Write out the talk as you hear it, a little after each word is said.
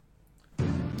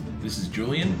This is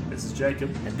Julian. This is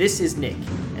Jacob. And this is Nick.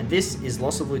 And this is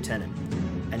Loss of Lieutenant,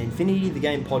 an Infinity the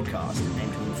Game podcast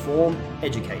aimed to inform,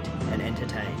 educate, and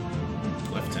entertain.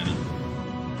 Lieutenant.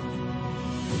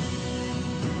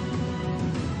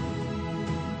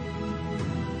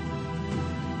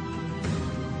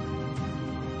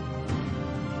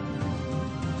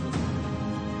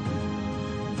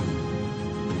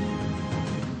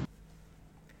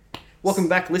 Welcome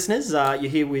back, listeners. You're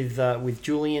here with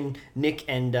Julian, Nick,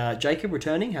 and Jacob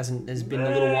returning. Has been a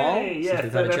little while since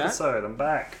we've had a chat. Episode. I'm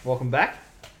back. Welcome back.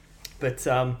 But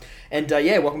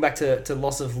welcome back to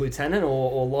Loss of Lieutenant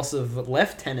or Loss of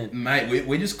Lieutenant. Mate,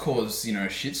 we just cause,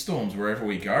 shitstorms wherever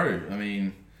we go. I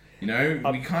mean, we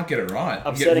can't get it right.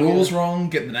 We get rules wrong,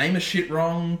 get the name of shit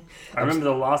wrong. I remember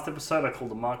the last episode I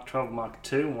called the Mark 12 Mark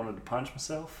II and wanted to punch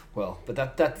myself. Well, but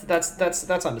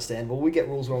that's understandable. We get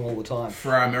rules wrong all the time.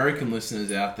 For our American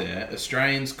listeners out there,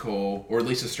 Australians call, or at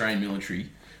least Australian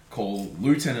military, call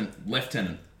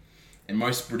lieutenant, and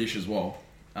most British as well.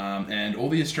 And all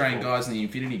the Australian guys in the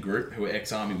Infinity group, who are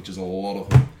ex-army, which is a lot of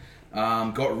them,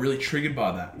 got really triggered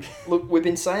by that. Look, we've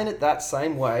been saying it that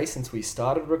same way since we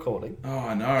started recording. Oh,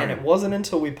 I know. And it wasn't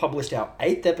until we published our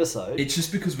 8th episode. It's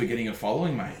just because we're getting a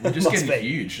following, mate. We're just getting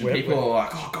huge. And people are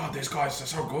like, oh, God, these guys are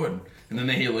so good. And then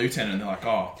they hear Lieutenant and they're like,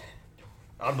 oh.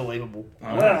 Unbelievable.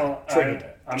 Well,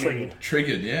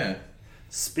 Triggered, yeah.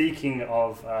 Speaking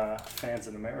of fans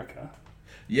in America.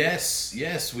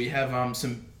 Yes, we have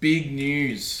some big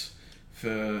news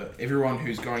for everyone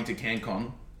who's going to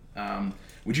CanCon.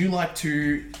 Would you like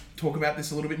to talk about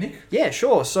this a little bit, Nick? Yeah,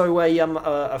 sure. So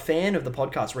a fan of the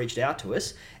podcast reached out to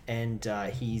us, and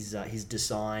he's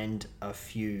designed a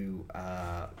few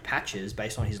patches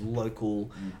based on his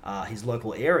local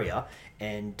area,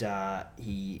 and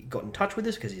he got in touch with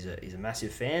us because he's a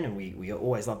massive fan, and we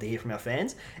always love to hear from our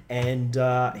fans. And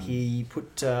he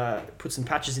put some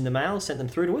patches in the mail, sent them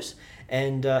through to us,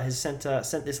 and has sent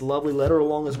this lovely letter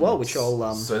along as well, which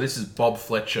I'll. So this is Bob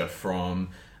Fletcher from.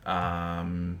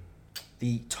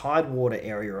 The Tidewater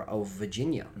area of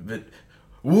Virginia.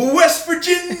 West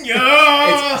Virginia!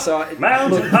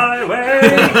 Mountain Highway!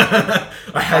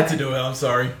 I had to do it, I'm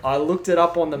sorry. I looked it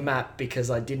up on the map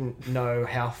because I didn't know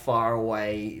how far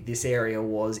away this area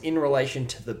was in relation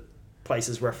to the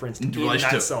places referenced in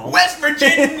that song. West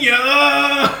Virginia!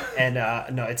 And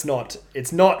no, it's not.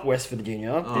 It's not West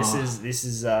Virginia. Oh. This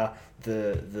is the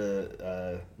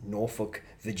Norfolk,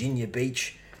 Virginia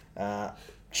Beach,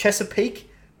 Chesapeake,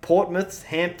 Portsmouth,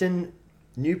 Hampton,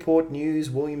 Newport News,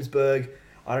 Williamsburg.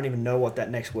 I don't even know what that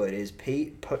next word is.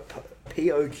 P-O-Q-U-O...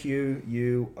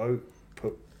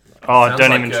 Oh,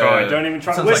 don't even try. Don't even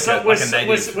try. Sounds like a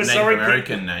Native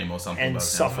American name or something. And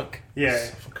Suffolk.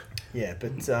 Yeah. Yeah,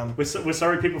 but... We're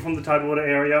sorry, people from the Tidewater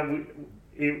area.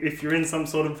 If you're in some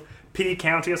sort of P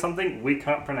county or something, we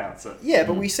can't pronounce it. Yeah,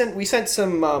 but we sent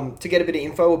some to get a bit of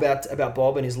info about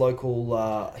Bob and his local.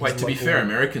 To be fair,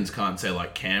 Americans can't say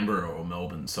like Canberra or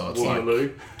Melbourne, so it's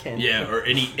Waterloo. Or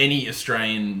any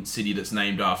Australian city that's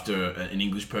named after an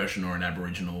English person or an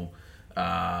Aboriginal,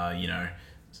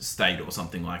 state or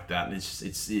something like that.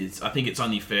 It's. I think it's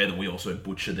only fair that we also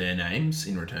butcher their names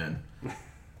in return.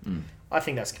 I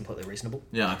think that's completely reasonable.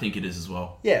 Yeah, I think it is as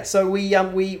well. Yeah, so we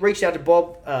reached out to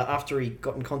Bob after he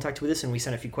got in contact with us, and we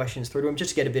sent a few questions through to him just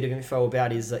to get a bit of info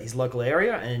about his local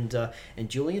area. And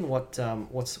Julian, what's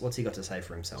he got to say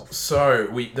for himself? So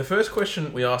the first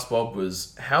question we asked Bob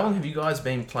was, how long have you guys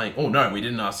been playing? Oh no, we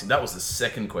didn't ask him. That was the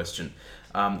second question.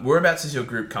 Whereabouts does your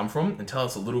group come from, and tell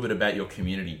us a little bit about your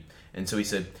community. And so he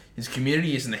said his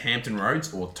community is in the Hampton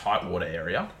Roads or Tidewater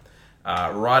area,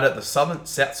 right at the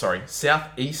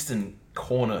southeastern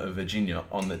corner of Virginia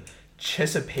on the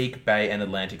Chesapeake Bay and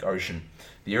Atlantic Ocean.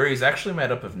 The area is actually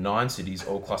made up of 9 cities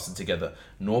all clustered together.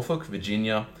 Norfolk,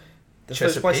 Virginia,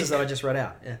 Those places that I just read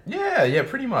out. Yeah,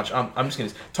 pretty much. I'm just going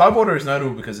to... Tidewater is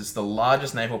notable because it's the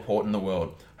largest naval port in the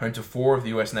world, home to 4 of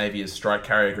the US Navy's strike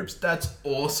carrier groups. That's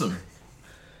awesome.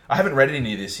 I haven't read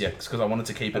any of this yet because I wanted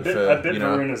to keep it for... I bet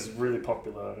Varuna's really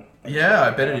popular. Yeah,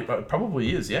 I bet it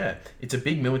probably is, yeah. It's a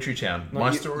big military town.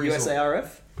 My story is...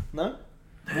 USARF? No?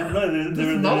 No,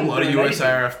 there's not a lot of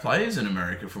USARF players in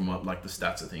America from what the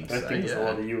stats of things say. I think there's a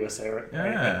lot of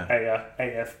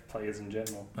AF players in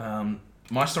general.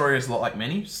 My story is a lot like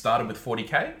many. Started with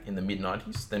 40k in the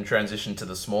mid-90s, then transitioned to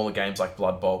the smaller games like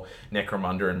Blood Bowl,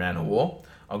 Necromunda, and Man of War.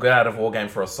 I got out of Wargame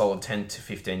for a solid 10 to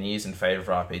 15 years in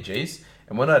favour of RPGs,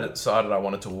 and when I decided I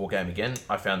wanted to Wargame again,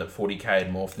 I found that 40k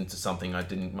had morphed into something I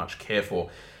didn't much care for,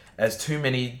 as too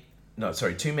many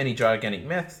gigantic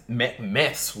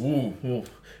meths.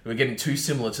 We're getting too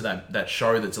similar to that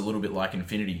show that's a little bit like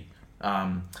Infinity.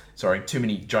 Too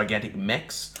many gigantic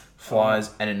mechs flies,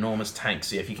 and enormous tanks.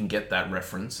 So if you can get that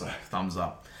reference, thumbs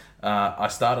up. I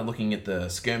started looking at the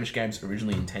skirmish games,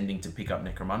 originally intending to pick up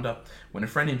Necromunda, when a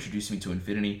friend introduced me to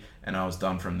Infinity, and I was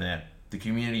done from there. The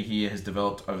community here has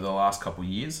developed over the last couple of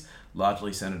years,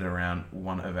 largely centered around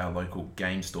one of our local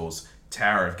game stores,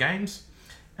 Tower of Games,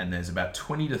 and there's about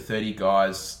 20 to 30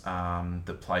 guys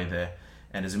that play there.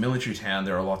 And as a military town,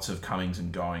 there are lots of comings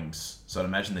and goings. So I'd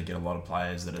imagine they get a lot of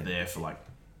players that are there for like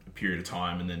a period of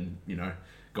time and then,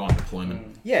 go on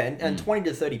deployment. Yeah, and 20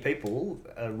 to 30 people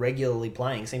regularly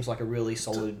playing seems like a really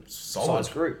solid size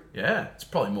group. Yeah, it's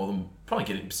probably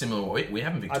getting similar to what we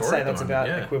have in Victoria. I'd say that's about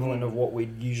equivalent of what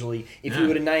we'd usually... If you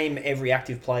were to name every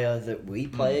active player that we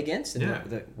play against and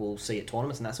that we'll see at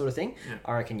tournaments and that sort of thing,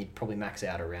 I reckon you'd probably max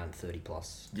out around 30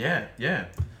 plus. Yeah.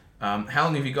 How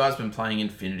long have you guys been playing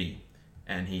Infinity?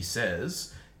 And he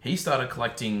says he started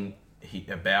collecting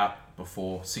about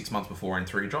 6 months before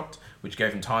N3 dropped, which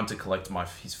gave him time to collect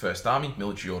his first army,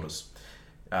 military orders.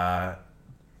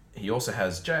 He also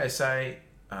has JSA,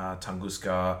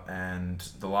 Tunguska, and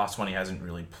the last one he hasn't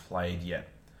really played yet.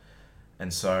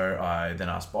 And so I then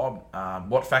asked Bob,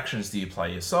 what factions do you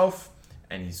play yourself?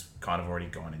 And he's kind of already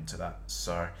gone into that.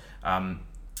 So,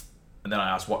 and then I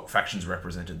asked what factions are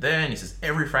represented there, and he says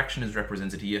every faction is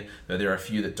represented here, though there are a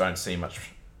few that don't see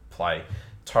much play.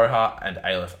 Toha and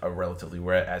Aleph are relatively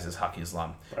rare, as is Haq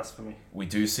Islam. Blasphemy. We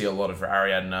do see a lot of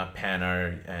Ariadna,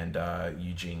 Pano, and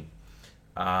Eugene.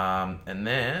 And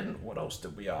then, what else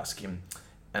did we ask him?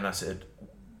 And I said,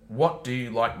 what do you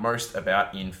like most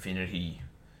about Infinity?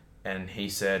 And he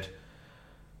said,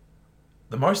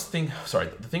 the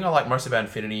thing I like most about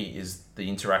Infinity is the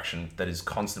interaction that is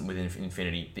constant within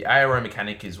Infinity. The ARO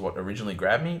mechanic is what originally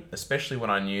grabbed me, especially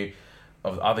when I knew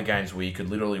of other games where you could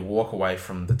literally walk away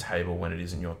from the table when it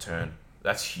isn't your turn.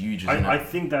 That's huge, isn't it? I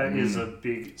think that is a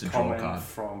big comment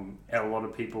from a lot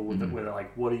of people with it, where they're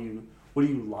like, what do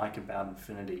you like about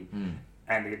Infinity?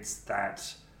 And it's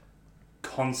that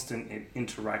constant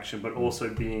interaction, but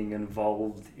also being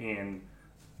involved in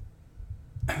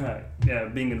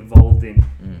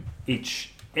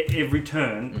every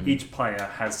turn, each player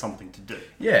has something to do.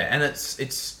 Yeah, and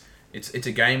it's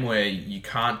a game where you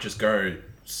can't just go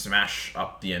smash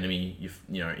up the enemy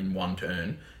in one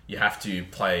turn. You have to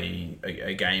play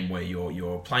a game where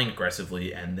you're playing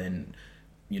aggressively, and then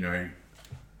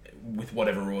with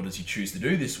whatever orders you choose to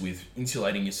do this with,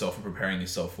 insulating yourself and preparing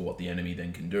yourself for what the enemy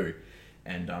then can do,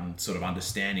 and sort of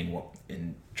understanding what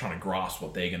and trying to grasp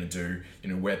what they're going to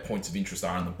do, where points of interest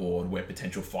are on the board, where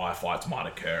potential firefights might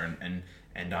occur, and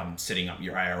setting up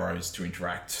your AROs to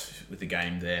interact with the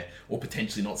game there, or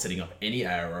potentially not setting up any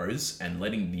AROs and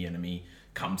letting the enemy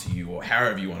come to you, or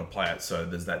however you want to play it. So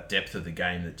there's that depth of the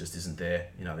game that just isn't there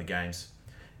in other games.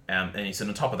 And he said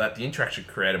on top of that, the interaction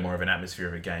created more of an atmosphere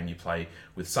of a game you play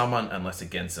with someone and less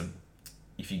against them,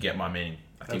 if you get my meaning.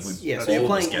 So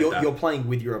you're playing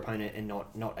with your opponent and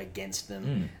not against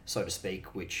them, so to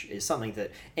speak, which is something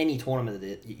that any tournament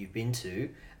that you've been to,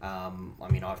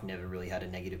 I've never really had a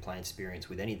negative playing experience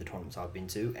with any of the tournaments I've been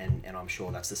to, and I'm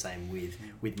sure that's the same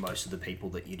with most of the people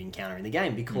that you'd encounter in the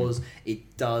game, because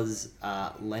it does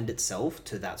lend itself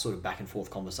to that sort of back and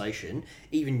forth conversation.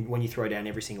 Even when you throw down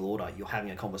every single order, you're having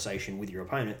a conversation with your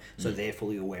opponent, so they're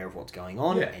fully aware of what's going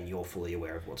on, and you're fully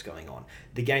aware of what's going on.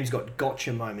 The game's got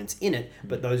gotcha moments in it,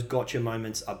 but those gotcha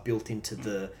moments are built into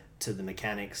the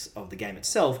mechanics of the game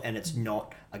itself, and it's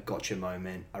not a gotcha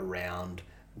moment around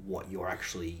what your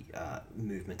actually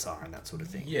movements are and that sort of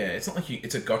thing. Yeah, it's not like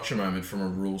it's a gotcha moment from a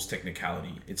rules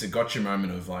technicality. It's a gotcha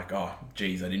moment of like, oh,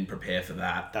 geez, I didn't prepare for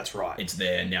that. That's right. It's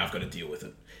there, now I've got to deal with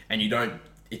it. And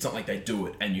it's not like they do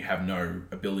it and you have no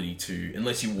ability to,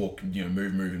 unless you walk,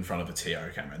 move in front of a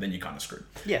TO camera, then you're kind of screwed.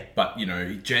 Yeah. But,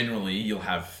 generally you'll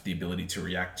have the ability to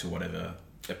react to whatever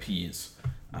appears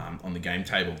on the game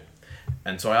table.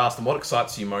 And so I asked them, what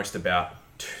excites you most about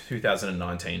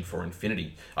 2019 for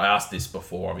Infinity? I asked this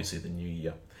before, obviously, the new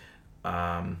year.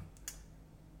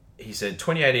 He said,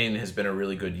 2018 has been a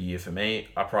really good year for me.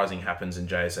 Uprising happens and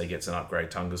JSA gets an upgrade,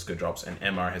 Tunguska drops, and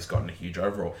MR has gotten a huge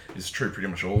overall. It's true, pretty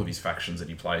much all of his factions that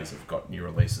he plays have got new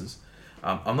releases.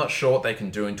 I'm not sure what they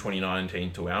can do in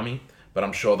 2019 to wow me, but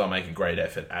I'm sure they'll make a great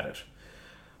effort at it.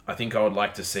 I think I would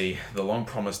like to see the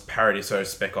long-promised Paradiso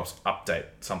Spec Ops update,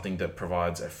 something that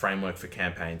provides a framework for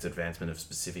campaigns, advancement of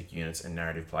specific units, and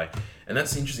narrative play. And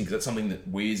that's interesting because that's something that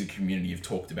we as a community have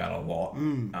talked about a lot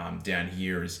down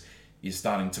here is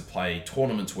starting to play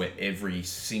tournaments where every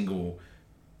single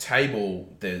table,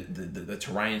 the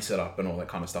terrain setup and all that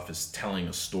kind of stuff is telling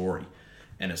a story.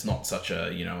 And it's not such a,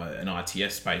 an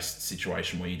ITS-based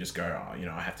situation where you just go,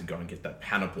 I have to go and get that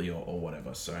panoply or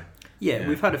whatever. So Yeah,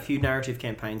 we've had a few narrative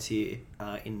campaigns here.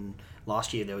 In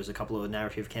last year, there was a couple of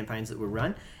narrative campaigns that were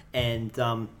run, and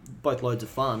both loads of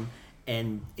fun.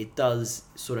 And it does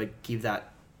sort of give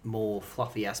that more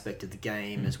fluffy aspect of the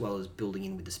game, as well as building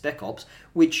in with the Spec Ops,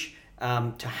 which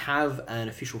to have an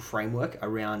official framework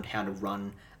around how to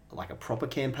run like a proper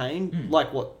campaign,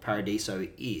 like what Paradiso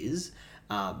is,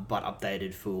 but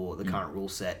updated for the current rule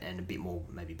set and a bit more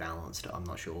maybe balanced. I'm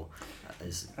not sure.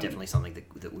 Is definitely something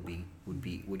that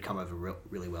would come over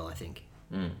really well, I think.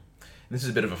 This is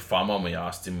a bit of a fun one we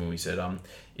asked him when we said,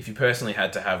 if you personally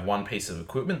had to have one piece of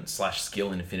equipment /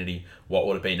 skill in Infinity, what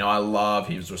would it be? Now, I love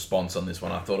his response on this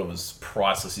one. I thought it was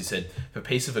priceless. He said, for a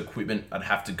piece of equipment, I'd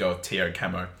have to go with TO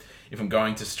Camo. If I'm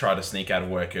going to try to sneak out of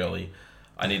work early,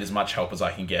 I need as much help as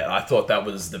I can get. I thought that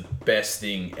was the best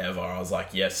thing ever. I was like,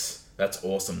 yes, that's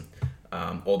awesome.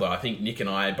 Although I think Nick and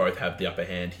I both have the upper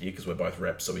hand here because we're both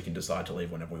reps, so we can decide to leave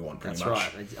whenever we want, pretty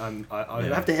much. That's right. I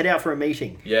have to head out for a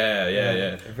meeting.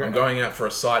 Yeah. I'm going out for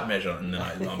a site measure, and then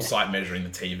I'm site measuring the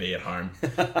TV at home.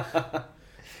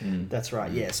 That's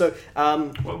right, yeah. So,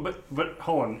 but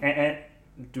hold on. And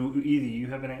do either you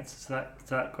have an answer to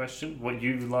that question? What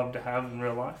you'd love to have in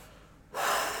real life?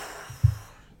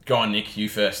 Go on, Nick. You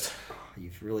first.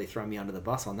 You've really thrown me under the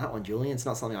bus on that one, Julian. It's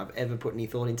not something I've ever put any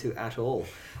thought into at all.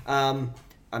 I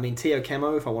mean, TO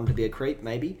Camo, if I wanted to be a creep,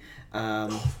 maybe.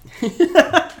 That's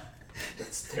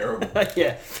terrible.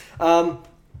 Yeah.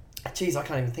 Geez, I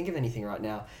can't even think of anything right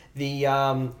now. The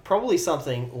probably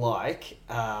something like...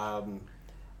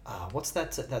 what's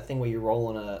that thing where you roll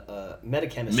on a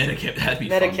metachemistry? That'd be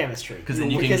fun. Metachemistry. Because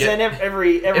then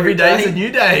every day's a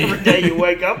new day. Every day you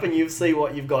wake up and you see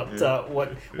what you've got,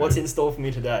 what's in store for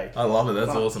me today. I love it.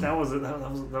 That's awesome. That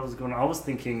was good. I was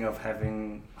thinking of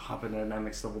having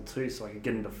hyperdynamics level 2 so I could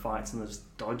get into fights and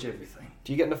just dodge everything.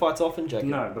 Do you get into fights often, Jacob?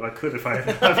 No, but I could if I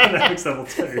had hyperdynamics level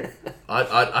 2.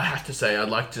 I have to say, I'd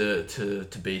like to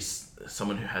be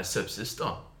someone who has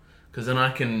Sepsister. Because then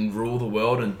I can rule the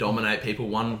world and dominate people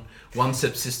one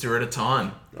Sepsister at a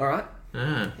time. All right.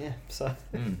 Yeah. So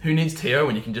who needs Teo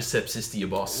when you can just Sepsister your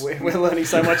boss? We're learning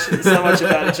so much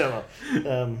about each other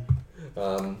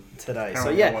today. I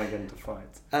so don't want to get into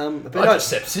fights. But I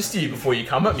just Sepsister you before you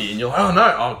come at me, and you're like, oh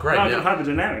no, oh great. No, I have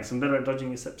hyperdynamics. I'm better at dodging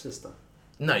your Sepsister.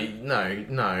 No, it's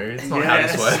not how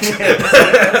this works.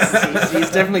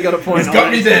 He's definitely got a point. He's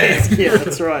got me there. Yeah,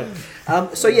 that's right.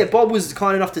 So Bob was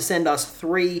kind enough to send us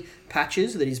 3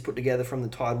 patches that he's put together from the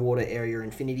Tidewater Area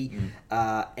Infinity,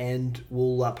 and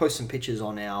we'll post some pictures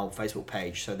on our Facebook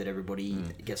page so that everybody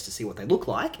gets to see what they look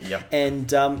like. Yep.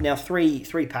 And now three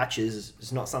patches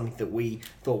is not something that we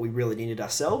thought we really needed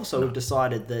ourselves, so we've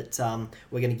decided that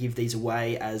we're going to give these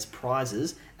away as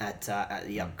prizes at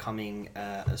the upcoming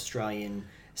Australian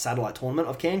satellite tournament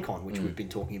of CanCon, which we've been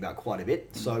talking about quite a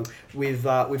bit. So we've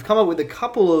come up with a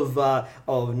couple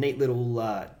of neat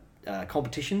little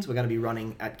competitions we're going to be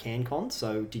running at CanCon.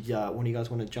 So did one of you guys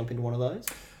want to jump into one of those?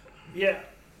 Yeah.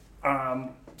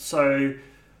 So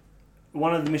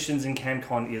one of the missions in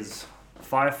CanCon is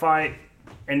firefight.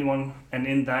 Anyone, and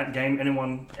in that game, any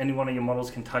one of your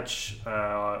models can touch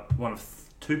one of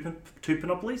two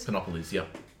Panoplies. Panoplies, yeah.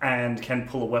 And can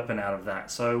pull a weapon out of that.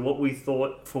 So what we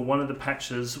thought for one of the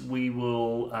patches,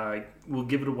 we'll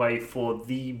give it away for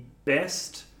the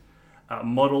best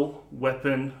model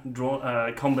weapon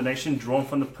combination drawn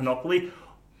from the Panoply,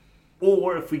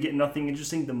 or if we get nothing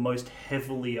interesting, the most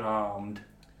heavily armed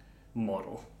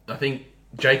model. I think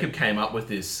Jacob came up with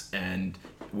this, and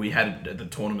we had it at the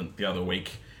tournament the other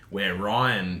week, where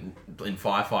Ryan in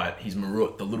Firefight, he's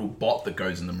Marut, the little bot that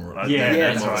goes in the Marut. Yeah,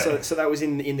 that's right. So that was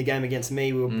in the game against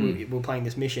me. We were playing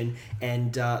this mission,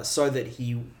 and so that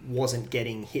he wasn't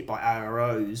getting hit by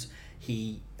AROs,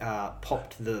 he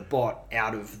popped the bot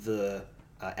out of the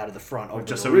front of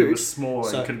just the so route. He was small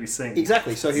and couldn't be seen.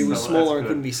 Exactly. So he was smaller and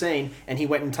couldn't be seen, and he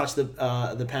went and touched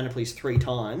the Panoplies 3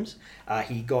 times.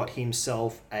 He got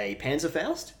himself a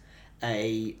Panzerfaust,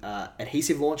 a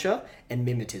adhesive launcher, and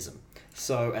mimetism.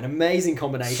 So an amazing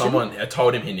combination. I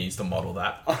told him he needs to model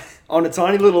that on a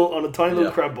tiny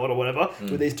little crab bot or whatever,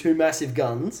 with these 2 massive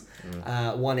guns,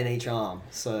 one in each arm.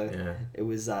 So it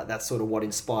was that's sort of what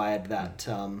inspired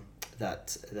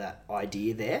that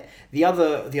idea there. The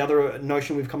other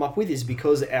notion we've come up with is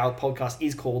because our podcast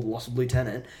is called Lost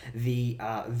Lieutenant, the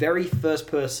very first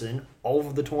person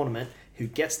of the tournament who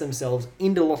gets themselves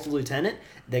into Lost Lieutenant,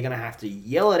 they're going to have to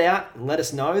yell it out and let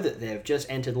us know that they've just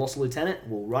entered Lost Lieutenant.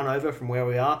 We'll run over from where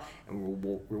we are and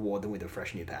we'll reward them with a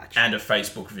fresh new patch. And a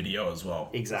Facebook video as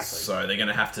well. Exactly. So they're going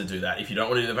to have to do that. If you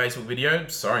don't want to do the Facebook video,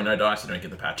 sorry, no dice, you don't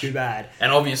get the patch. Too bad.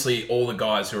 And obviously all the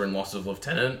guys who are in Lost of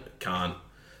Lieutenant can't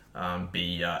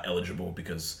be eligible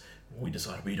because we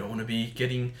decided we want to be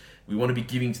giving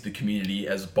to the community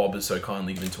as Bob has so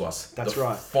kindly given to us. That's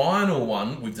right. The final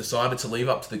one we've decided to leave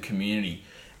up to the community,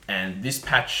 and this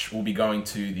patch will be going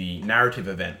to the narrative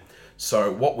event.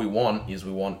 So what we want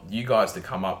you guys to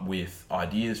come up with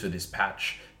ideas for this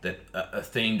patch that are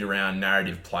themed around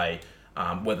narrative play,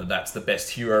 whether that's the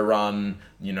best hero run,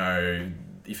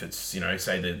 if it's,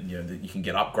 say that, that you can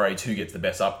get upgrades, who gets the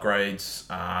best upgrades,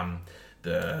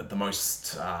 the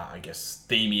most,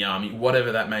 themey army,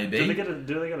 whatever that may be. Do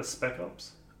they get a Spec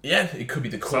Ops? Yeah, it could be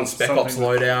the cool Spec Ops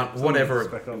loadout,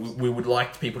 whatever. We would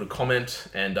like people to comment,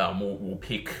 and we'll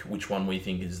pick which one we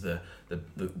think is the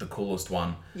coolest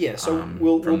one. Yeah, so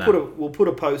we'll put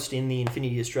a post in the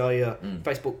Infinity Australia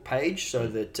Facebook page so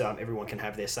that everyone can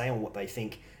have their say on what they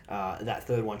think that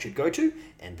third one should go to,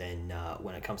 and then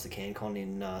when it comes to CanCon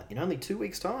in only 2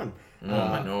 weeks' time,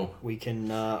 we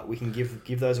can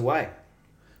give those away.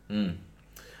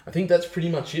 I think that's pretty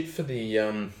much it for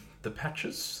the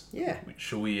patches. Yeah.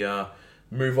 Shall we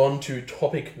move on to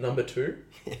topic number 2?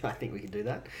 Yeah, I think we can do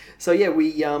that. So yeah,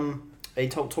 we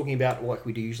talking about like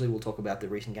we do usually. We'll talk about the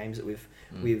recent games that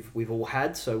we've all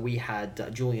had. So we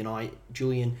had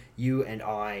Julian, you and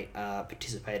I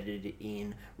participated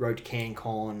in Road to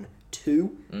CanCon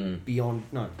 2, Road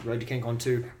to CanCon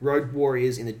 2, Road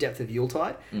Warriors in the Depth of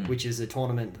Yuletide, which is a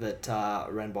tournament that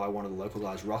ran by one of the local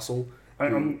guys, Russell.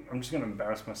 I'm just going to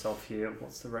embarrass myself here.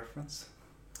 What's the reference?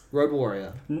 Road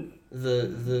Warrior,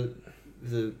 the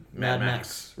Mad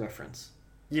Max reference.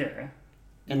 Yeah.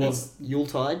 And that's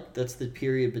Yuletide. That's the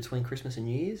period between Christmas and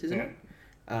New Year's, isn't it?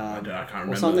 I can't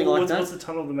remember. Or something like that. What's the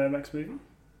title of the Mad Max movie?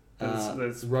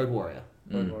 Road Warrior.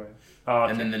 Road Warrior. Oh,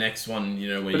 okay. And then the next one,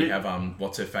 where you have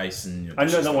what's her face and I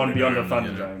know that one, Beyond the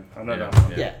Thunderdome. I know that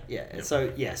one. Yeah.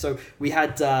 Yep. So we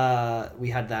had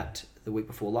that the week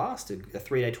before last, a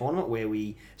 3-day tournament where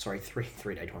we... Sorry,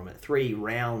 3-day tournament.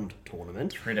 3-round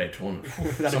tournament. 3-day tournament.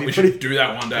 We should do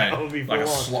that one day. That would be like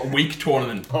a week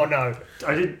tournament. Oh, no.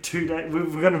 I did 2 days.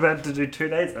 We're going to do 2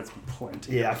 days? That's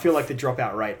plenty. Yeah, I feel like the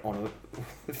dropout rate on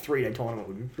a 3-day tournament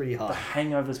would be pretty high. The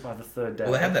hangovers by the 3rd day.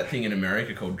 Well, they have that thing in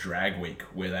America called Drag Week,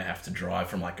 where they have to drive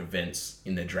from events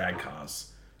in their drag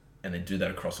cars. And they do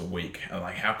that across a week. And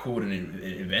how cool would an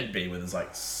event be where there's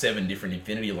 7 different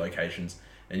Infinity locations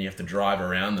and you have to drive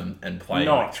around them and play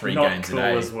 3 games cool a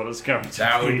day? Is what it's going to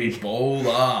that would be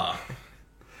baller.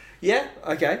 Yeah.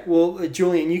 Okay. Well,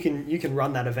 Julian, you can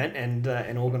run that event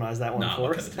and organise that one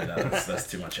for us. No, I'm not going to do that. That's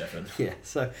too much effort. Yeah.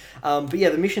 So, but yeah,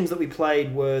 the missions that we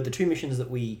played were the 2 missions that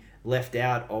we left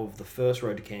out of the first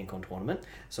Road to CanCon tournament.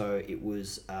 So it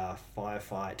was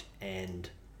firefight and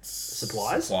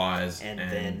supplies, and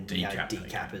then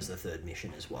decap as the 3rd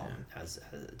mission as well, as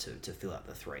to fill out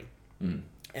the 3.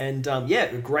 And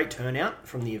a great turnout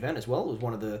from the event as well. It was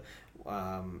one of the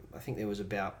I think there was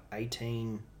about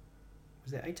 18.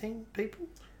 Was there 18 people?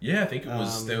 Yeah, I think it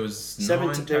was. There was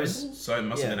 9 tables, so it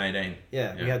must have been 18.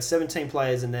 Yeah, we had 17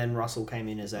 players, and then Russell came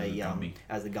in as the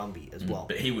Gumby as well.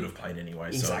 But he would have played anyway.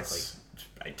 Exactly. So it's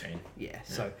 18. Yeah.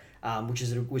 So which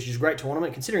is a great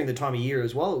tournament considering the time of year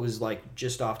as well. It was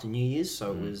just after New Year's,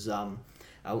 so it was.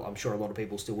 I'm sure a lot of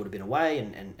people still would have been away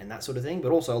and that sort of thing,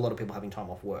 but also a lot of people having time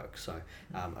off work. So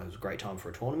it was a great time for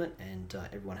a tournament, and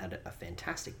everyone had a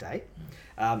fantastic day.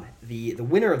 The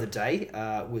winner of the day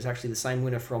was actually the same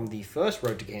winner from the first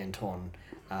Road to CanCon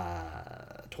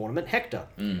tournament. Hector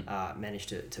managed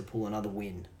to pull another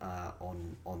win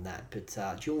on that.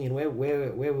 But Julian, where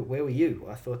were you?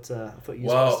 I thought you.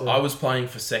 Well, I was playing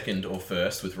for second or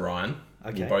first with Ryan.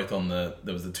 Okay. We were both on there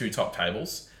was the 2 top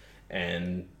tables.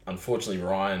 And unfortunately,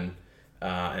 Ryan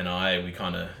and I,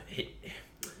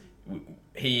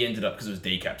 he ended up, because it was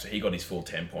decap, so he got his full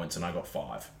 10 points and I got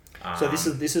 5. So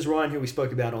this is Ryan, who we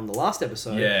spoke about on the last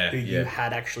episode, who you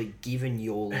had actually given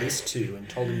your list to and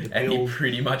told him to build. And he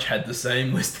pretty much had the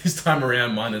same list this time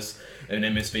around, minus an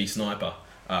MSV sniper.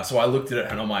 So I looked at it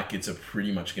and I'm like, it's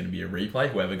pretty much going to be a replay.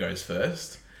 Whoever goes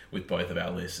first with both of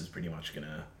our lists is pretty much going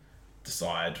to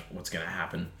decide what's going to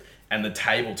happen. And the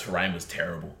table terrain was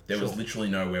terrible. There was literally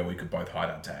nowhere we could both hide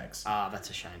our tags. That's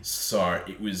a shame. So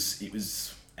it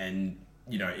was, and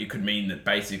it could mean that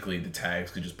basically the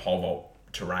tags could just pole vault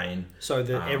terrain. So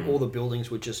all the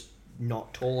buildings were just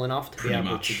not tall enough to be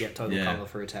able to get total cover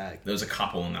for a tag. There was a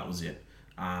couple and that was it.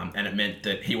 And it meant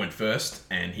that he went first,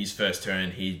 and his first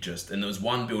turn, and there was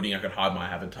one building I could hide my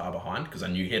avatar behind because I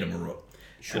knew he had a Marut.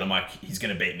 Sure. And I'm like, he's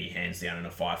going to beat me hands down in a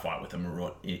firefight with a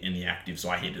Marut in the active, so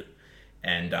I hit it.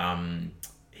 And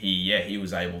he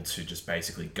was able to just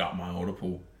basically gut my order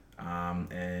pool.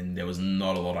 And there was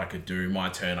not a lot I could do. My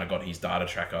turn, I got his data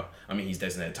tracker. His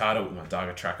designated target with my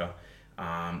data tracker.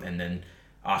 And then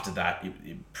after that,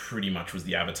 it pretty much was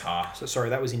the Avatar. So sorry,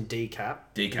 that was in decap.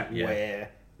 Decap, yeah.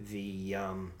 Where the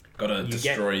got to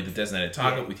destroy the designated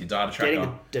target with your data tracker. Getting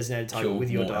the designated target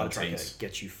with your data tracker LTs.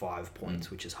 gets you 5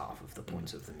 points, which is half of the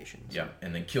points of the mission. So. Yeah,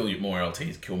 and then kill more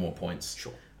LTs, kill more points.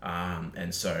 Sure.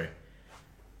 And so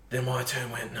then my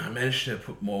turn went, and I managed to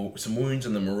put some wounds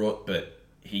on the Marut, but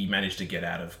he managed to get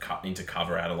into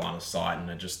cover out of line of sight, and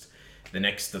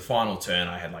the final turn,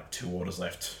 I had like 2 orders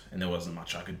left, and there wasn't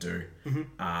much I could do.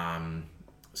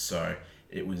 So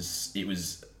it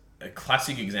was a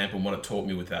classic example. And what it taught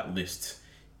me with that list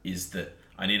is that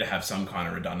I need to have some kind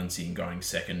of redundancy in going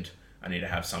second. I need to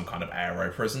have some kind of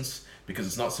ARO presence, because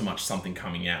it's not so much something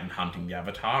coming out and hunting the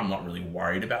Avatar. I'm not really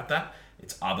worried about that.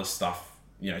 It's other stuff.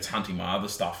 It's hunting my other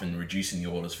stuff and reducing the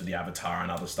orders for the Avatar and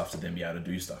other stuff to then be able to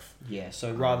do stuff. Yeah,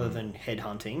 so rather than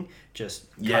headhunting, just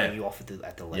cutting you off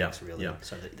at the legs, really. Yeah.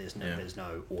 So that there's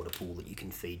no order pool that you can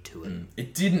feed to it.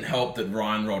 It didn't help that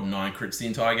Ryan rolled 9 crits the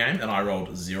entire game, and I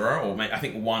rolled 0, or I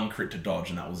think 1 crit to dodge,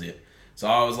 and that was it. So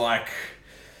I was like,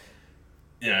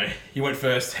 he went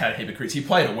first, had a heap of crits. He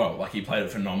played it well. Like, he played it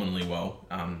phenomenally well.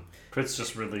 Crits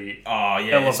just really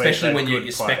especially when your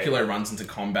Speculo runs into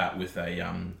combat with a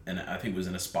and I think it was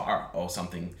an Aspara or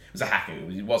something. It was a hacker.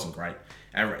 It wasn't great.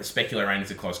 And Speculo ran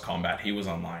into close combat. He was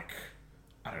on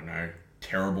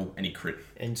terrible, and he crit.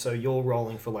 And so you're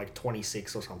rolling for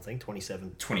 26 or something,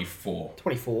 27,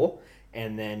 24,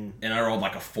 and then I rolled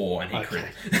a 4, and he crit.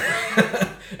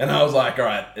 And I was like, all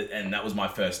right, and that was my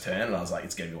first turn, and I was like,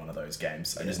 it's going to be one of those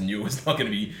games. I just knew it was not going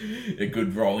to be a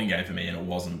good rolling game for me, and it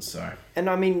wasn't, so... And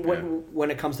I mean, when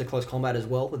it comes to close combat as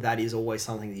well, that is always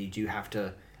something that you do have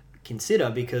to consider,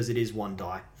 because it is 1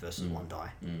 die versus 1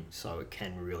 die. So it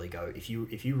can really go... If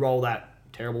you roll that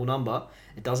terrible number,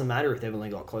 it doesn't matter if they've only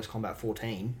got close combat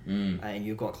 14, and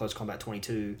you've got close combat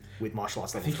 22 with martial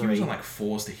arts level 3. I think he was on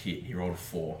 4s to hit. He rolled a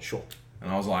 4. Sure. And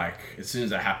I was like, as soon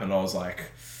as that happened, I was like,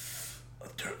 I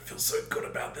don't feel so good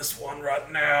about this one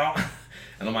right now.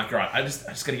 And I'm like, right, I just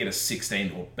got to get a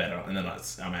 16 or better, and then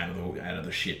I'm out of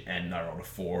the shit, and I rolled a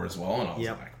 4 as well, and I was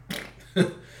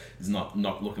like, it's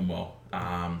not looking well.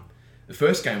 The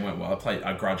first game went well.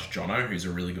 I grudged Jono, who's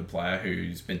a really good player,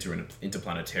 who's been to an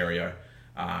Interplanetario.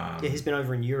 He's been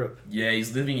over in Europe. Yeah,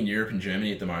 he's living in Europe and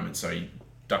Germany at the moment, so he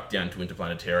ducked down to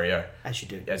Interplanetario. As you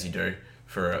do. As you do.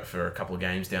 For a couple of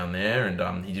games down there,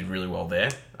 and he did really well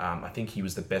there. I think he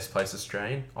was the best placed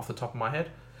Australian off the top of my head.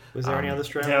 Was there any other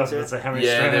Australians?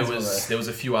 There was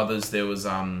a few others. There was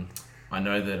I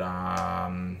know that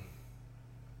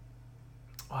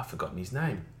I've forgotten his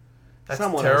name. That's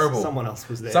terrible. Someone else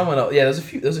was there. Someone else. Yeah, there's a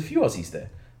few Aussies there.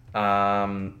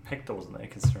 Hector wasn't there,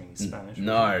 considering he's Spanish.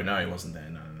 No, he wasn't there.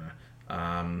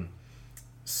 No.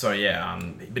 So yeah,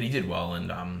 but he did well,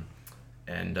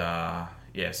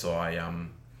 so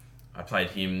I played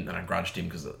him, and I grudged him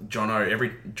because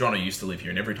Jono used to live here,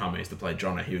 and every time I used to play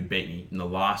Jono, he would beat me in the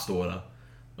last order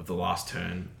of the last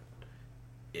turn,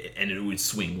 and it would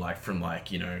swing from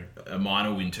a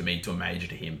minor win to me to a major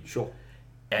to him. Sure.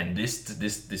 And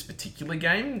this particular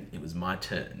game, it was my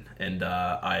turn, and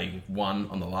I won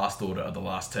on the last order of the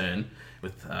last turn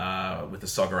with the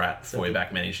Sogarat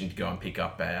Foyback managing to go and pick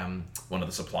up one of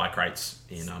the supply crates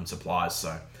in supplies.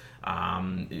 So.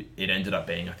 It ended up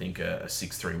being, I think, a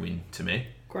 6-3 win to me.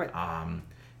 Great. Jono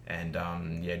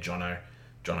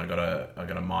got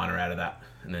a minor out of that,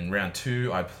 and then round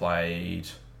 2 I played.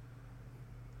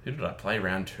 Who did I play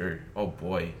round 2? Oh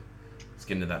boy, it's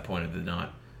getting to that point of the night.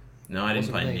 No, I didn't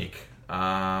play Nick.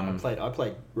 I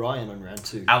played Ryan on round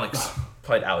 2. Alex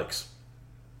played Alex.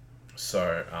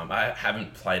 So I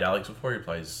haven't played Alex before. He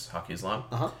plays Haq Islam.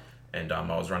 And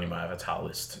I was running my Avatar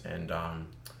list, and I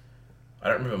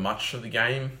don't remember much of the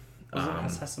game. Was it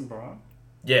Assassin Baran?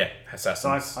 Yeah,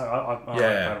 Assassins.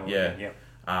 Yeah.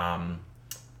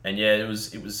 And yeah, it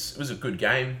was a good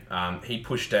game. He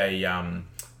pushed a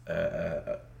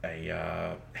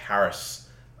Harris.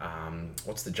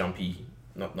 What's the jumpy?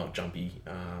 Not jumpy.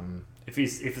 If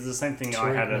it's the same thing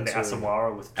I had at the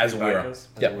Asawara with Azawara.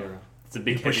 Yeah, it's a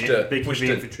big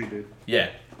heavy infantry dude. Yeah,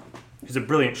 he's a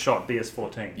brilliant shot.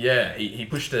 BS-14. Yeah, he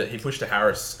pushed a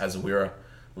Harris Azawara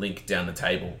link down the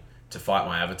table to fight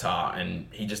my Avatar, and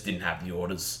he just didn't have the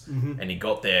orders. And he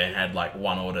got there and had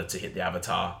 1 order to hit the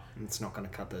Avatar. It's not going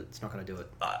to it's not going to do it.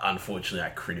 Unfortunately, I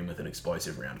crit him with an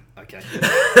explosive round. Okay.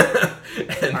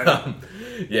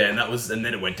 and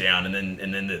then it went down,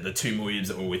 and then the 2 Muibs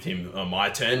that were with him on my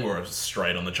turn were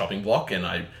straight on the chopping block, and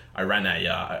I ran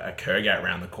a Kurgat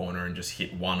around the corner and just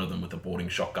hit one of them with a boarding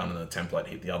shotgun, and the template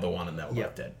hit the other one, and they were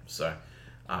both dead. So,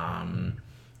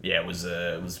 it was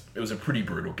a pretty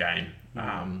brutal game.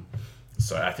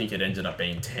 So I think it ended up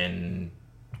being 10-1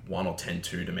 1 or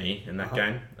 10-2 to me in that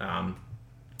game. And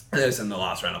then in the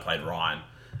last round I played Ryan.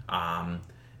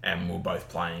 And we were both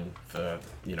playing for,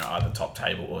 either top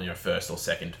table or, first or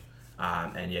second.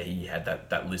 And yeah, he had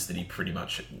that list that he pretty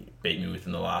much beat me with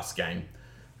in the last game.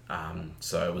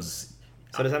 So it was...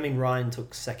 So does that mean Ryan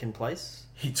took second place?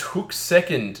 He took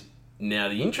second. Now,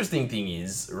 the interesting thing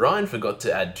is, Ryan forgot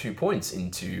to add 2 points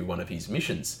into one of his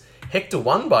missions. Hector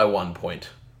won by 1 point.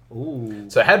 Ooh.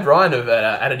 So had Ryan have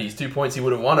added his 2 points, he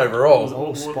would have won overall.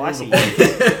 Oh, spicy.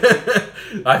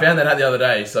 I found that out the other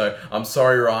day, so I'm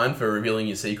sorry, Ryan, for revealing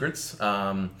your secrets.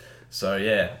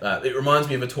 It reminds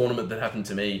me of a tournament that happened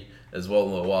to me as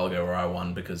well a while ago where I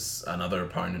won because another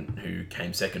opponent who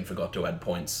came second forgot to add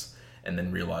points and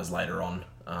then realised later on.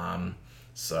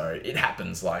 So it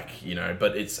happens,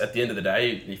 but it's at the end of the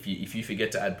day, if you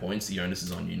forget to add points, the onus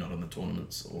is on you, not on the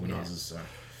tournament's organisers. Yeah. So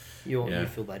You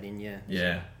fill that in, yeah.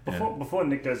 Yeah. Before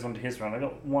Nick goes on to his round, I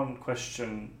got one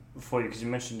question for you because you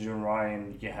mentioned you and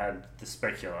Ryan, you had the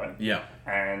Speculo. Yeah.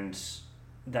 And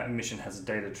that mission has a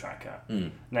data tracker.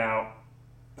 Mm. Now,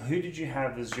 who did you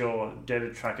have as your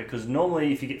data tracker? Because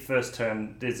normally, if you get first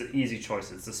turn, there's an easy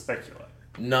choice. It's the Speculo.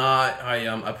 No,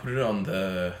 I put it on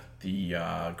the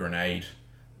grenade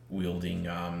wielding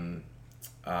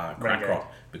Crackrock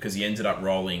because he ended up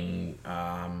rolling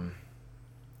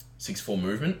 6-4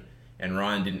 movement, and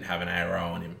Ryan didn't have an ARO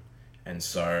on him, and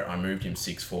so I moved him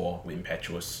 6-4 with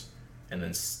Impetuous, and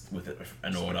then with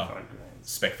an order,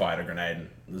 Spec Fighter Grenade.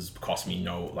 This cost me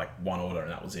one order,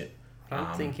 and that was it. I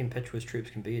don't think Impetuous troops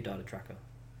can be a data tracker.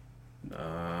 They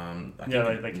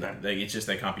can. It's just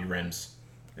they can't be REMs.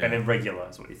 Yeah. And irregular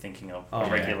is what you're thinking of.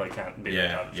 Irregular can't be a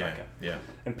data tracker. Yeah.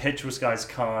 Impetuous guys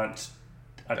can't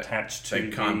attach to. They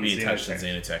can't be attached to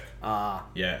Xenotech.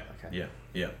 Yeah. Okay.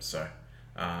 Yeah. So,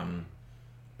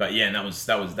 but yeah, and that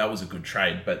was a good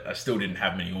trade. But I still didn't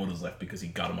have many orders left because he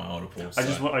gutted my order pool. So.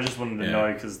 I just wanted to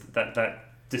know because that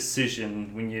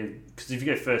decision because if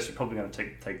you go first, you're probably going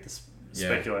to take this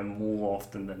Speculo more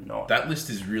often than not. That list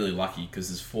is really lucky because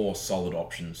there's 4 solid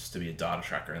options to be a data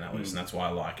tracker in that list, and that's why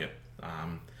I like it.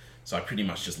 So I pretty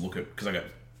much just look at because I got,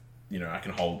 I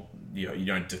can hold. You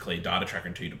don't declare data tracker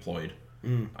until you're deployed.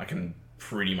 I can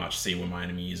pretty much see where my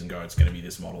enemy is and go, it's going to be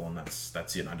this model, and that's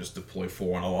it. And I just deploy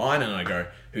 4 on a line, and I go,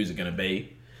 who's it going to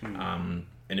be? And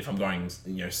if I'm going,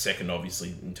 second,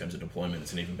 obviously in terms of deployment,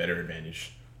 it's an even better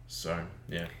advantage. So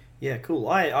yeah. Yeah, cool.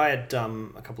 I had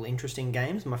a couple of interesting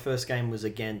games. My first game was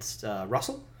against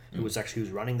Russell, who was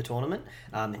running the tournament,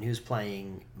 and he was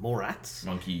playing Morats.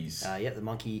 Monkeys. The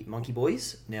monkey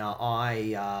boys. Now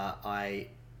I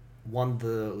won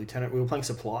the lieutenant. We were playing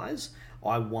supplies.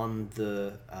 I won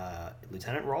the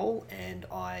lieutenant role, and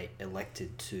I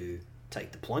elected to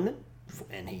take deployment,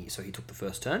 and he took the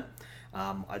first turn.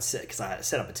 I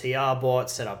set up a TR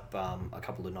bot, set up a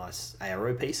couple of nice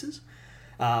ARO pieces.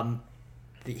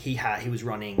 He was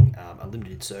running a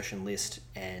limited insertion list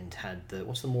and had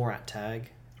what's the Morat tag?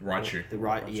 Raichu. The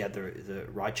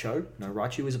Raichu. No,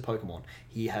 Raichu is a Pokemon.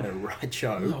 He had a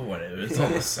Raichu. Oh, whatever. It's all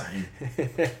the same.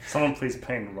 Someone please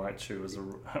paint Raichu as a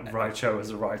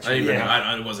Raichu.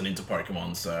 I wasn't into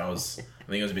Pokemon, so I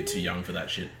think I was a bit too young for that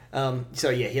shit. He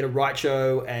had a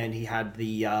Raichu, and he had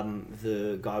the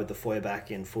guy with the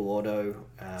Feuerback in full auto.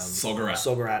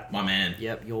 Sogarat. My man.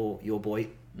 Yep, your boy.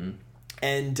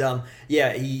 And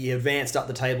he advanced up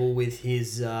the table with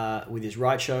his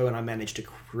Raichu, and I managed to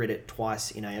crit it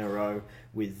twice in ARO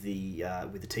with the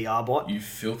TR bot. You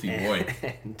filthy boy!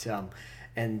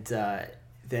 And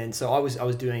then I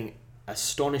was doing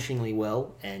astonishingly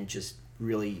well and just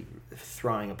really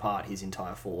throwing apart his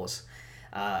entire force.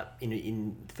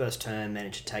 In first turn,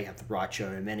 managed to take out the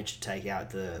Raichu, managed to take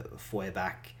out the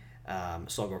Feuerback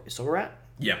Sogarat.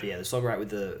 Yeah, the Sogarat with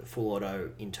the full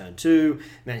auto in turn 2,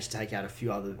 managed to take out a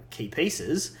few other key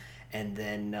pieces, and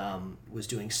then was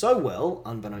doing so well,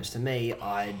 unbeknownst to me,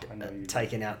 I'd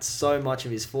taken out so much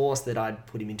of his force that I'd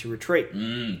put him into retreat.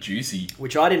 Juicy.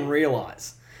 Which I didn't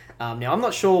realise. Now, I'm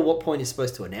not sure what point he's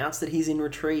supposed to announce that he's in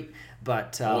retreat,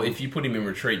 but... well, if you put him in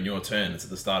retreat in your turn, it's at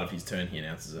the start of his turn he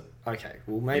announces it. Okay,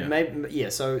 well, maybe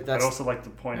so that's... I'd also like to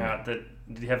point out that,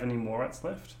 did he have any Morats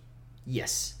left?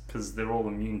 Yes. Because they're all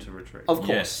immune to retreat. Of course.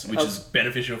 Yes, which is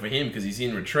beneficial for him because he's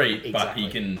in retreat, exactly.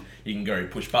 But he can go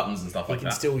push buttons and stuff like that. He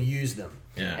can still use them.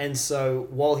 Yeah. And so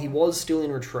while he was still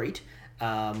in retreat,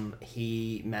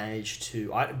 he managed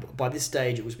to... by this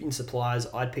stage, it was in supplies.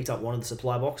 I'd picked up one of the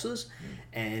supply boxes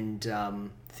and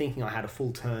thinking I had a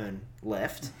full turn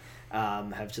left,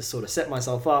 have just sort of set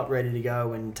myself up, ready to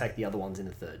go and take the other ones in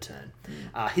the third turn.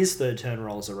 His third turn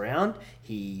rolls around.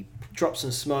 He drops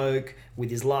some smoke with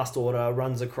his last order,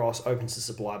 runs across, opens the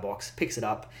supply box, picks it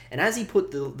up, and as he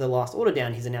put the last order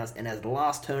down, he's announced, and as the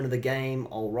last turn of the game,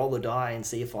 I'll roll a die and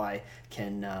see if I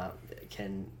can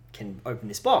open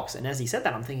this box. And as he said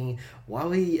that, I'm thinking, why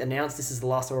will he announce this is the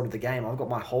last order of the game? I've got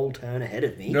my whole turn ahead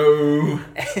of me. No.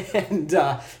 And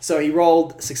so he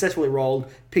successfully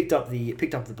rolled, picked up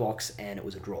the box, and it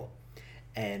was a draw.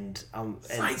 And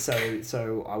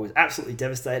so I was absolutely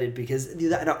devastated because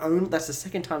that's the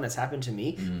second time that's happened to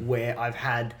me where I've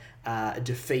had a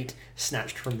defeat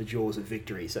snatched from the jaws of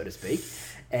victory, so to speak.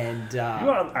 And you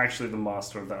are actually the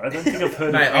master of that. I don't think I've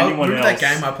heard of anyone else. Remember that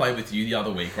game I played with you the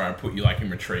other week where I put you in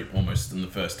retreat almost in the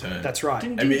first turn? That's right.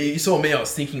 I mean, you saw me. I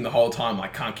was thinking the whole time,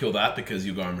 can't kill that because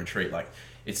you go in retreat.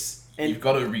 You've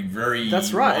got to be very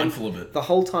mindful of it. The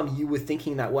whole time you were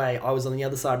thinking that way, I was on the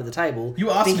other side of the table. You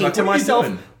asked thinking me, to myself,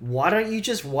 why don't you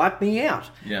just wipe me out?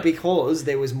 Yeah. Because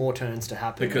there was more turns to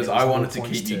happen. Because I wanted to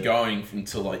keep you going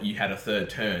until you had a third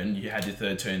turn. You had your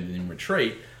third turn in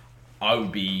retreat. I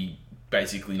would be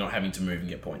basically not having to move and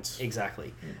get points.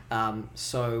 Exactly.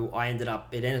 So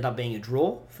it ended up being a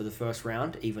draw for the first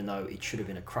round, even though it should have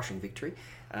been a crushing victory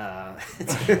to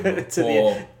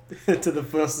the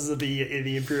forces of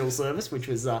the Imperial Service, which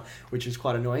was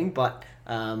quite annoying. But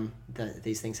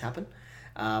these things happen.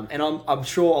 And I'm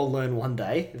sure I'll learn one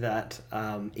day that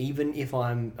even if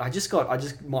I was just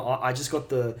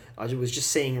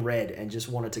seeing red and just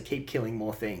wanted to keep killing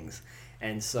more things.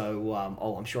 And so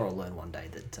I'm sure I'll learn one day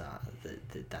that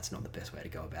that's not the best way to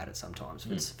go about it sometimes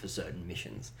for certain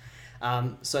missions.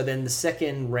 So then the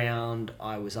second round,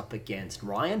 I was up against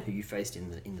Ryan, who you faced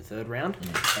in the third round,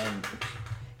 and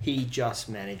he just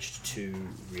managed to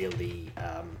really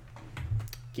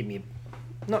give me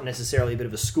not necessarily a bit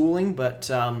of a schooling, but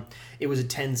it was a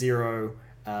 10-0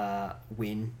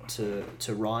 win to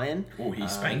Ryan. Oh, he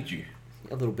spanked you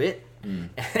a little bit.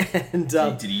 And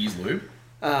did he use lube?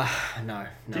 No.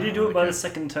 Did you do it by the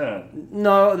second turn?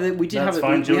 No, we did have it. That's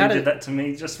fine. Julie did that to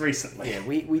me just recently. Yeah,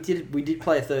 we did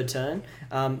play a third turn.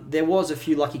 There was a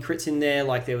few lucky crits in there.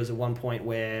 Like there was one point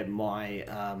where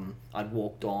I'd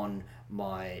walked on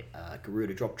my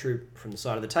Garuda drop troop from the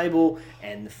side of the table,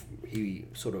 and he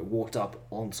sort of walked up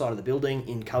on the side of the building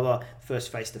in cover.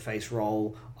 First face-to-face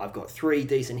roll, I've got 3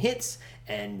 decent hits,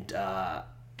 and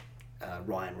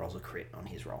Ryan rolls a crit on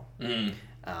his roll.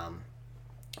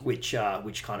 Which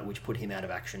put him out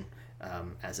of action,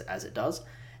 as it does,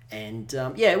 and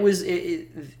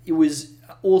it was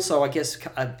also, I guess,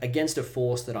 against a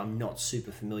force that I'm not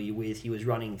super familiar with. He was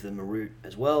running the Marut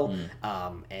as well,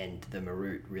 and the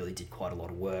Marut really did quite a lot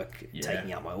of work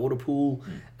taking out my order pool,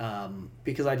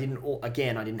 because I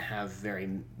didn't have very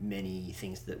many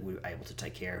things that were able to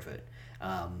take care of it.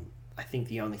 I think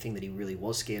the only thing that he really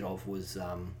was scared of was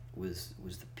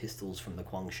the pistols from the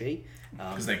Quang Shi.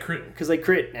 Because they crit. Because they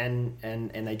crit, and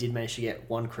they did manage to get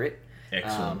 1 crit.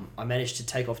 Excellent. I managed to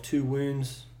take off 2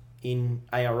 wounds in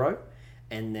ARO,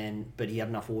 but he had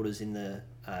enough orders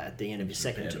at the end of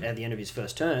his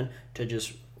first turn to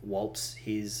just waltz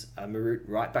his Marut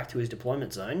right back to his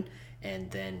deployment zone,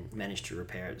 and then managed to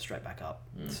repair it straight back up.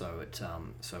 So it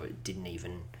didn't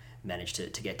even manage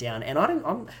to get down, and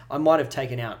I might have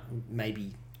taken out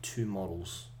maybe 2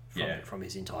 models from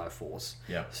his entire force.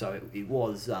 Yeah. So it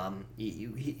was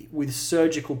he, with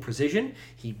surgical precision,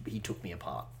 he took me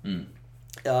apart.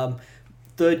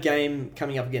 Third game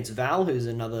coming up against Val, who's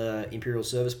another Imperial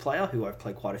Service player who I've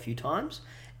played quite a few times,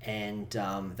 and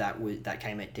that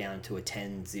came down to a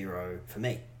 10-0 for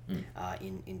me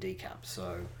in decap.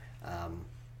 So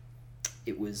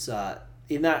it was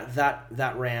in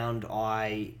that round.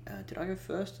 Did I go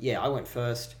first? Yeah, I went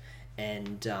first,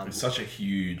 and it's such a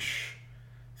huge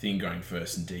thing going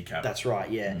first in decap. That's right.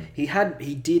 Yeah, he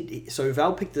did. So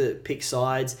Val picked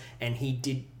sides, and he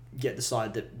did get the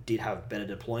side that did have better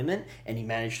deployment, and he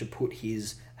managed to put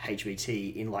his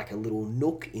HVT in like a little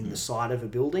nook in the side of a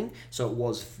building, so it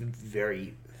was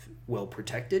very well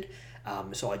protected.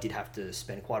 So I did have to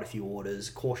spend quite a few orders,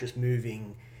 cautious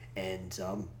moving, and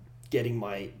getting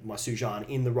my Sujan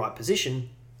in the right position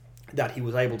that he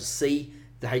was able to see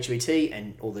the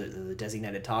HVT or the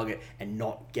designated target and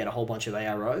not get a whole bunch of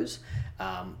AROs.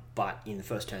 But in the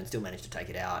first turn, still managed to take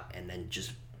it out, and then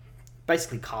just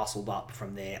basically castled up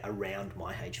from there around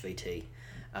my HVT.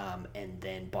 And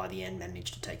then by the end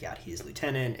managed to take out his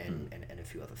lieutenant and a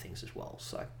few other things as well.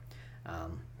 So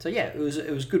yeah, it was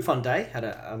a good fun day. Had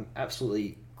a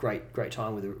absolutely great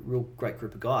time with a real great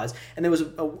group of guys, and there was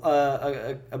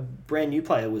a brand new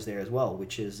player was there as well,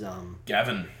 which is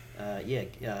Gavin.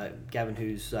 Gavin,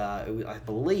 who's I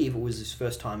believe it was his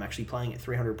first time actually playing at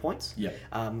 300 points. Yeah.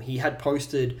 He had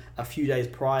posted a few days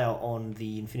prior on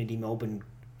the Infinity Melbourne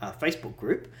Facebook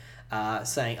group,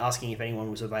 asking if anyone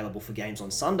was available for games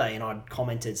on Sunday, and I'd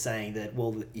commented saying that,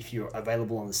 well, if you're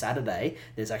available on the Saturday,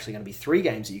 there's actually going to be 3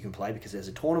 games that you can play because there's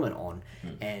a tournament on.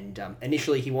 And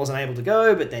initially he wasn't able to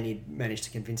go, but then he managed to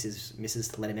convince his missus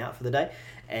to let him out for the day,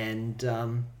 and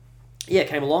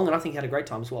came along, and I think he had a great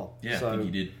time as well. Yeah, I think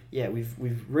he did. Yeah,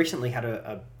 we've recently had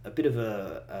a bit of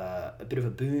a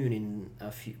boon in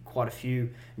quite a few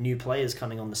new players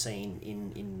coming on the scene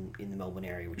in the Melbourne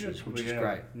area, which is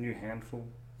great. New handful.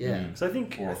 Yeah. So I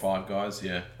think 4 or 5 guys.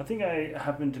 Yeah. I think I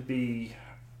happened to be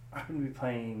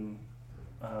playing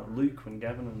Luke when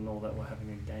Gavin and all that were having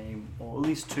a game, or at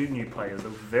least 2 new players that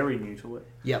were very new to it.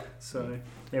 Yep. So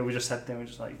yeah, we just sat there and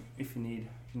just like, if you need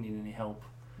any help,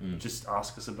 just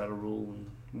ask us about a rule, and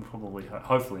we'll probably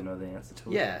hopefully know the answer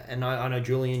to it. Yeah, and I know,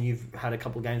 Julian, you've had a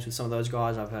couple of games with some of those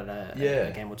guys. I've had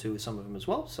a game or 2 with some of them as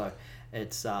well. So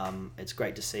it's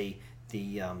great to see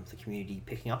the community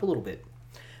picking up a little bit.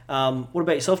 What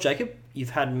about yourself, Jacob? You've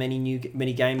had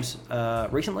many games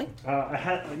recently.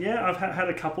 I've had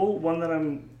a couple. One that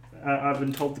I've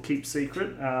been told to keep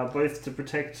secret, both to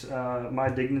protect my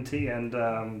dignity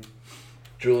and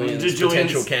Julian's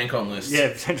potential CanCon list.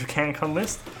 Yeah, potential CanCon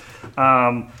list.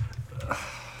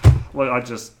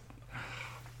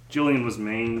 Julian was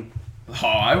mean. Oh,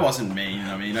 I wasn't mean.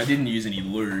 I mean, I didn't use any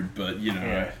lube, but you know.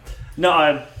 Yeah.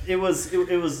 No, it was a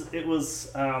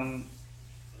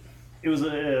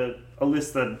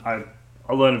list that I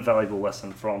learned a valuable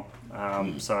lesson from.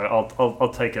 So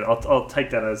I'll take it. I'll take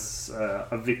that as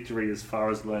a victory as far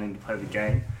as learning to play the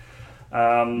game.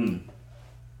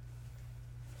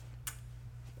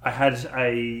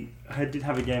 I did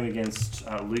have a game against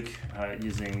Luke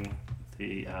using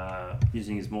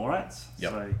his Morats.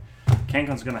 Yep. So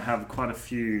CanCon's going to have quite a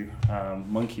few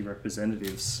monkey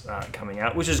representatives coming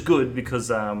out, which is good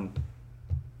because I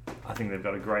think they've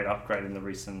got a great upgrade in the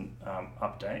recent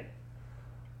update.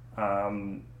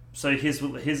 So his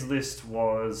list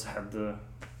had the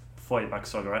Foyt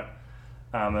Sogarat,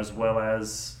 as well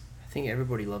as. I think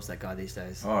everybody loves that guy these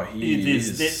days. Oh, he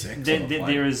is.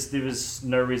 There is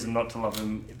no reason not to love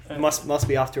him. It must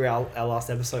be after our last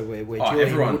episode where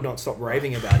Julian would not stop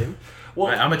raving about him.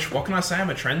 Well, mate, what can I say? I'm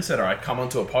a trendsetter. I come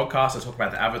onto a podcast, I talk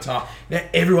about the Avatar. Now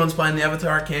everyone's playing the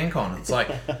Avatar at CanCon. It's like,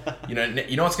 you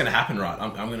know what's going to happen, right?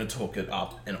 I'm going to talk it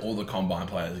up, and all the Combine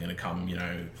players are going to come,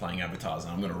 playing Avatars,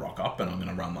 and I'm going to rock up, and I'm going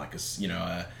to run like a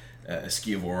Sciavora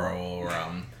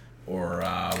or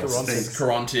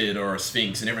Carontid or a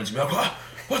Sphinx, and everyone's going to be like, oh,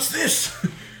 what's this?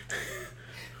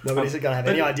 Nobody's going to have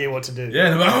any idea what to do.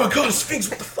 Yeah, they're like, oh my god, a Sphinx,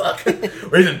 what the fuck?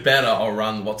 Or even better, I'll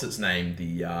run, what's its name,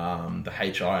 the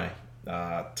HI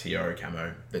TO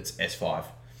camo that's S5.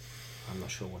 I'm not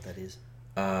sure what that is.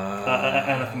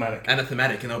 Anathematic.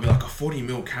 Anathematic, and they'll be like, a 40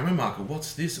 mil camo marker,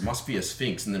 what's this? It must be a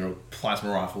Sphinx, and then a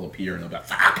plasma rifle will appear, and they'll be like,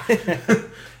 fuck!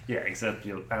 Yeah, except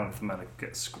your anathematic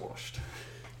gets squashed.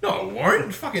 No, it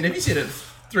won't. Fucking, have you seen a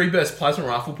 3 burst plasma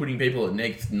rifle putting people at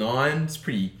 -9? It's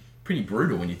pretty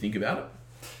brutal when you think about it.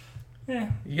 Yeah.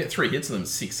 You get 3 hits on them,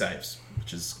 6 saves,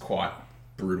 which is quite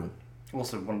brutal.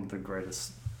 Also, one of the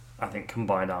greatest, I think,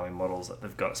 combined army models that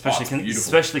they've got, especially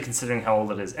especially considering how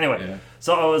old it is. Anyway, yeah.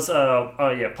 So I was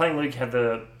playing Luke. He had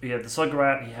the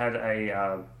Sogarat. He had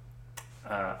a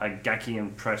Gaki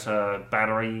and Preta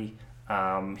battery.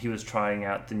 He was trying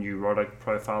out the new Rodok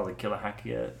profile, the Killer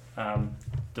Hacker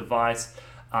device,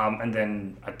 and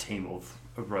then a team of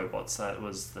robots. That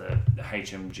was the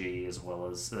HMG as well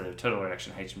as the Total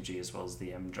Reaction HMG as well as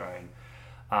the M drone.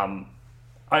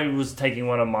 I was taking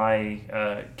one of my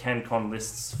CanCon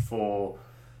lists for.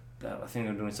 I think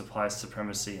I'm doing Supply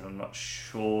Supremacy, and I'm not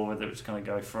sure whether it's going to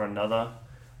go for another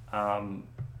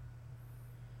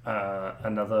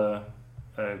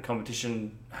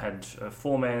competition. Had a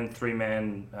 4-man,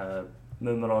 3-man,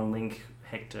 Myrmidon, Link,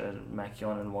 Hector,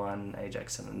 Machion in one,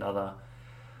 Ajax in another,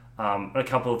 and a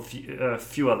couple of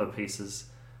few other pieces.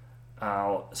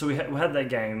 So we had that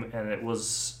game, and it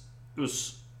was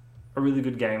a really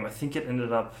good game. I think it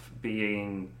ended up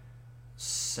being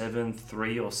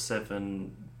 7-3 or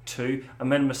 7-2. I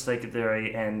made a mistake at the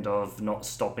very end of not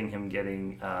stopping him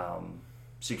getting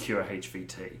secure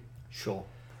HVT. Sure.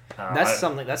 That's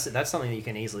something that you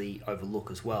can easily overlook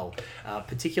as well,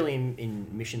 particularly in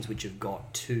missions which have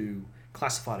got 2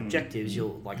 classified objectives.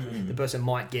 You'll the person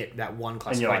might get that one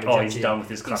classified objective. Objective. He's done with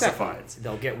his classifieds. Exactly.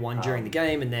 They'll get one during the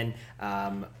game, and then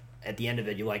at the end of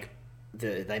it, you're like,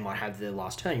 they might have their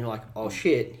last turn. You're like, oh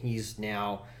shit, he's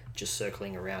now just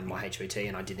circling around my HVT,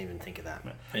 and I didn't even think of that.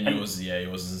 And yours, he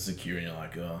wasn't secure, and you're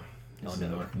like, oh,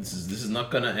 This is not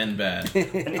going to end bad.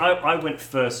 And I went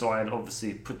first, so I had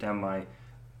obviously put down my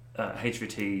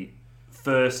HVT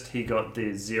first. He got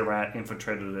the Zerat,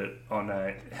 infiltrated it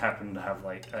happened to have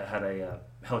had a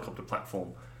helicopter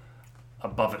platform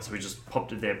above it, so we just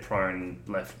popped it there pro and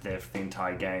left there for the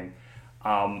entire game.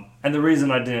 And the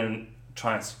reason I didn't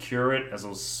try and secure it, as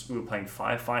we were playing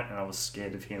Firefight, and I was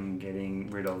scared of him getting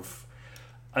rid of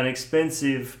an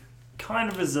expensive,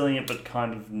 kind of resilient, but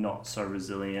kind of not so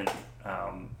resilient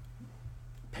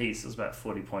piece. It was about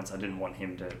 40 points. I didn't want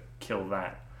him to kill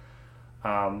that.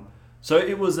 So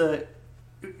it was a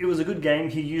good game.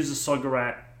 He used a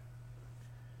Soggerat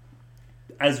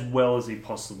as well as he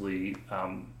possibly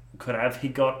could have. He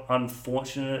got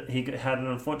unfortunate. He had an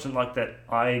unfortunate luck that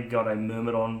I got a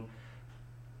Myrmidon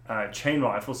chain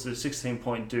rifle. So the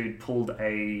 16-point dude pulled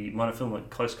a monofilament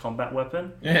close combat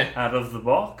weapon out of the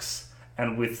box,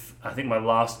 and with I think my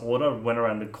last order went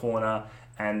around the corner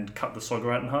and cut the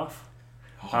Soggerat in half.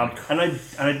 And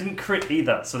I didn't crit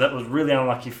either, so that was really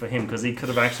unlucky for him because he could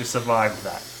have actually survived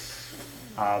that.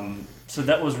 So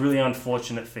that was really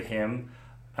unfortunate for him.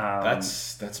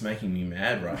 That's making me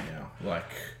mad right now. Like,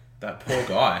 that poor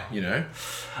guy, you know.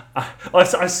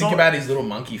 Think about his little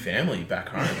monkey family back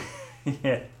home.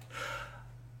 Yeah.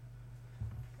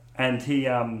 And he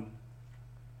and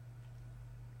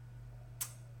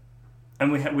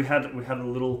we had a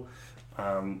little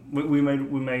we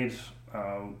made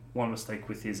one mistake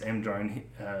with his M drone.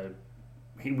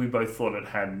 We both thought it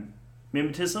had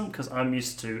mimetism because I'm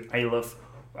used to Aleph.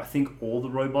 I think all the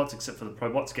robots except for the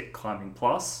Probots get climbing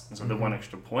plus, and so the 1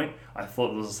 extra point. I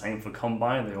thought it was the same for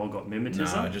Combine. They all got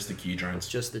mimetism. No, just the Q drones.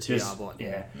 Just the TR bot.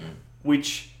 Yeah.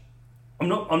 Which I'm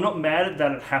not mad at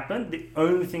that it happened. The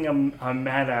only thing I'm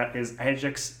mad at is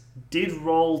Ajax did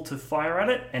roll to fire at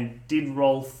it and did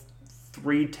roll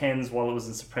 3 10s while it was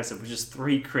in suppressive, which is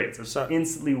 3 crits. It was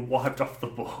instantly wiped off the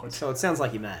board. So it sounds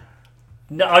like you're mad.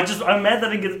 No, I'm mad that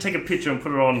I didn't get to take a picture and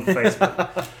put it on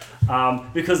Facebook.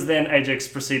 Because then Ajax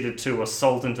proceeded to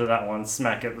assault into that one,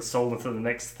 smack it, assault into the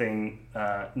next thing,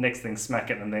 smack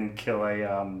it, and then kill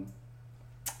a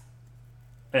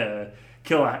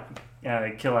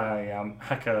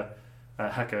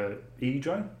hacker E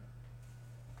drone.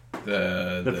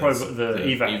 The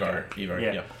Evo.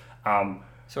 Yeah.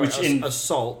 So which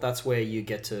assault, that's where you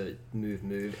get to move,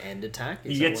 and attack?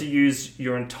 You get to use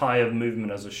your entire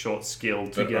movement as a short skill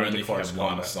to get into close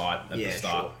combat. Line of sight at the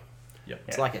start. Sure. Yep.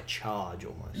 It's like a charge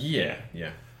almost. Yeah.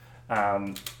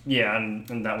 And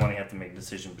that one you have to make a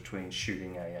decision between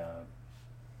shooting a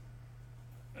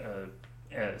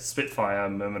Spitfire,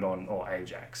 Myrmidon, or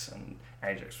Ajax. And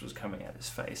Ajax was coming at his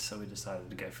face, so we decided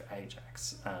to go for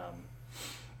Ajax.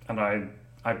 And I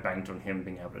banked on him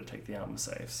being able to take the armor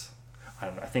saves.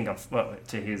 I think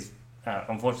to his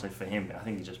unfortunately for him, I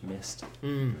think he just missed.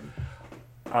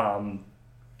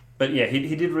 But yeah,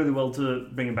 he did really well to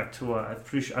bring it back to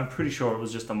I'm pretty sure it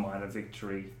was just a minor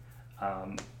victory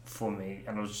for me,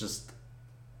 and it was just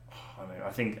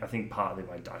I think partly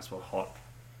my dice were hot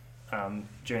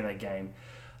during that game.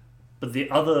 But the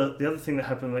other thing that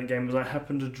happened in that game was I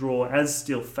happened to draw as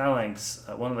Steel Phalanx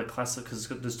one of the because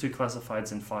there's 2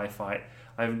 classifieds in Firefight.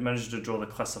 I managed to draw the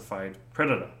classified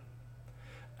Predator.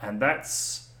 And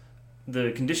that's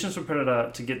the conditions for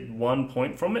Predator to get 1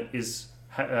 point from it is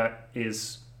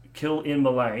kill in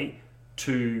melee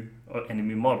 2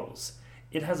 enemy models.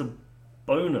 It has a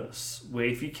bonus where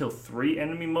if you kill 3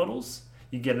 enemy models,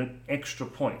 you get an extra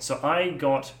point. So I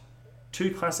got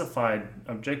 2 classified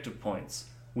objective points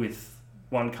with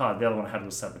 1 card. The other one I had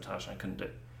was Sabotage, and I couldn't do.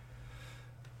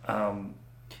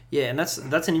 Yeah, and that's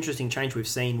an interesting change we've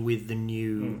seen with the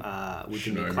new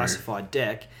the new classified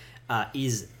deck.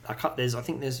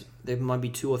 There might be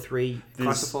 2 or 3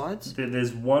 classifieds.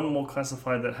 There's 1 more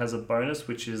classified that has a bonus,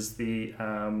 which is the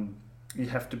you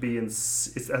have to be in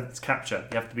it's capture.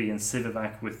 You have to be in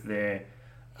Civivac with their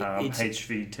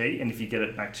HVT, and if you get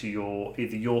it back to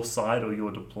either your side or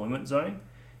your deployment zone,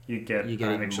 you get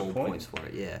an extra points for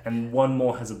it. Yeah, and 1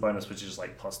 more has a bonus, which is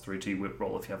like +3 to your whip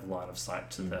roll if you have line of sight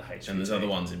to the HVT. And there's other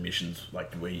ones in missions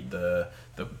like the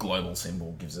global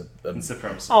symbol gives it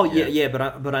supremacy. Oh yeah,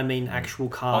 but I mean actual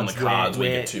cards, on the cards where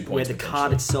we get 2 points where the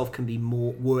card itself can be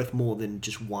worth more than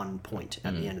just 1 point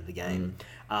at the end of the game.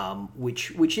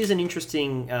 Which is an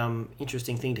interesting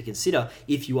thing to consider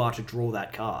if you are to draw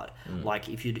that card. Like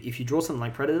if you draw something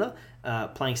like Predator,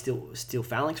 playing Steel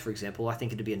Phalanx, for example, I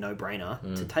think it'd be a no-brainer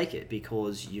to take it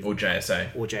because or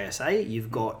JSA,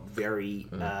 you've got very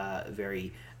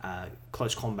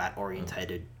close combat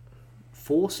orientated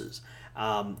forces.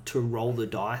 To roll the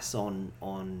dice on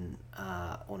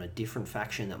a different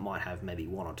faction that might have maybe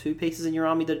 1 or 2 pieces in your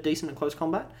army that are decent at close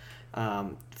combat,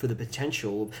 for the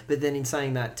potential. But then in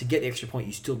saying that, to get the extra point,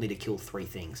 you still need to kill 3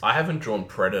 things. I haven't drawn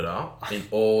Predator in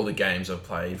all the games I've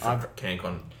played for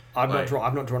CanCon. I've not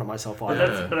drawn it myself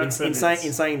either. In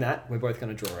saying that, we're both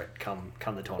going to draw it come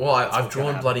the tournament. Well, I've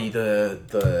drawn bloody the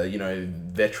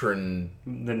veteran.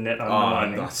 The net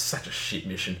undermining. Oh, that's such a shit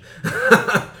mission.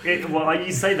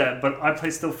 You say that, but I play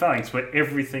Still Phalanx where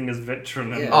everything is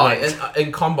veteran. And and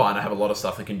in Combine, I have a lot of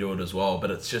stuff that can do it as well, but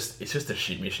it's just a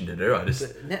shit mission to do.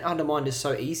 But net undermined is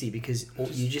so easy because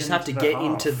you just have to get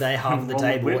into their half of the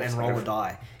table and roll a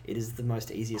die. It is the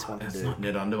most easiest one to do. It's not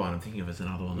net undermined. I'm thinking of it as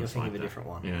another one. You're thinking of a different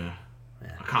one. Yeah.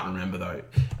 I can't remember though.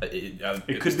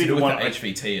 It could be the one with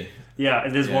the HVT. Yeah,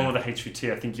 there's one with the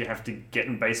HVT. I think you have to get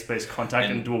in base contact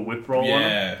and do a whip roll on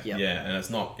it. Yeah, and it's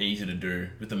not easy to do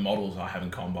with the models I have in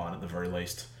Combine at the very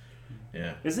least.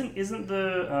 Yeah. Isn't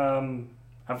the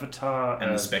Avatar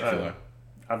and the Specular?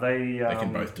 Are they? They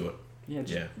can both do it.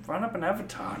 Yeah, run up an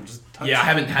Avatar and just touch. Yeah, I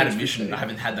haven't had a mission. I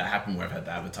haven't had that happen where I've had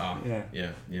the Avatar.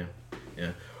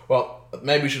 Yeah. Well,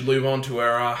 maybe we should move on to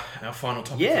our final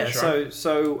topic. Yeah. For the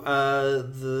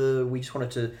show. We just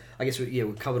wanted to. I guess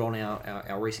we covered on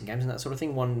our recent games and that sort of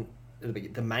thing.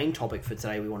 The main topic for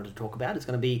today we wanted to talk about is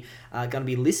going to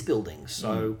be list building.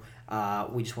 So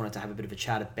we just wanted to have a bit of a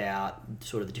chat about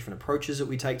sort of the different approaches that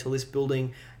we take to list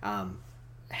building,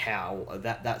 how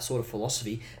that sort of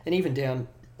philosophy, and even down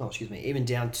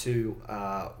to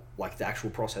like the actual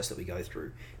process that we go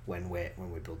through when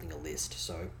we're building a list.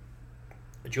 So,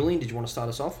 Julian, did you want to start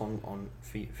us off on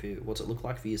for what's it look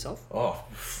like for yourself? Oh,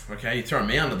 okay, you're throwing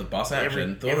me under the bus. I actually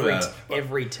hadn't thought about it.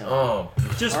 Every time. Oh,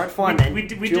 just all right, fine then.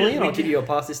 Julian, I'll give you a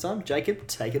pass this time. Jacob,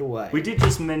 take it away. We did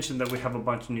just mention that we have a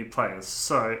bunch of new players.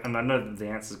 So, and I know that the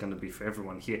answer is going to be for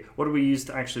everyone here. What do we use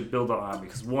to actually build our army?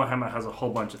 Because Warhammer has a whole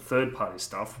bunch of third-party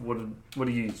stuff. What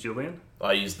do you use, Julian?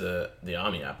 I use the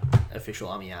army app. Official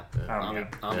army app. Army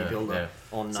builder.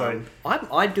 On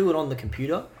I do it on the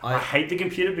computer. I hate the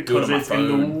computer because it's in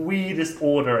the weirdest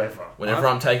order ever. Whenever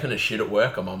I'm taking a shit at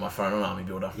work, I'm on my phone on Army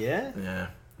Builder. Yeah?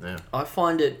 Yeah. I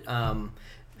find it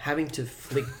having to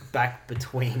flick back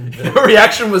between the... Your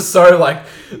reaction was so like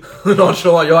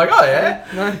nonchalant. You're like, oh yeah?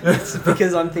 No, it's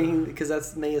because I'm thinking, because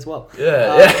that's me as well.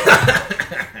 Yeah.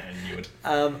 I knew it.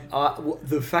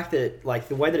 The fact that, like,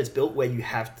 the way that it's built, where you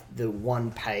have the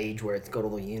one page where it's got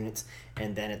all the units,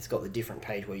 and then it's got the different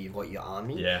page where you've got your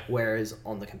army. Yeah. Whereas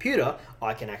on the computer,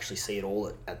 I can actually see it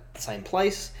all at the same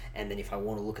place, and then if I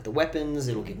want to look at the weapons,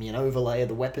 it'll give me an overlay of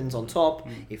the weapons on top.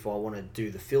 If I want to do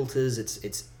the filters,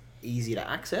 it's easy to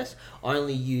access. I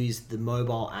only use the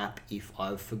mobile app if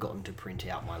I've forgotten to print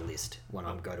out my list when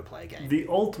I go to play a game. The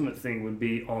ultimate thing would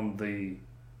be on the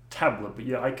tablet, but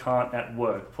I can't at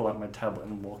work pull out my tablet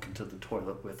and walk into the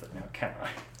toilet with it now, can I?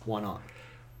 Why not?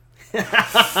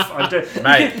 I do.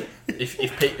 Mate,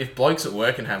 if blokes at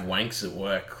work can have wanks at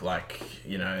work, like,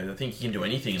 I think you can do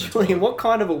anything in the toilet. Julian, what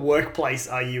kind of a workplace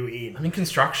are you in? I'm in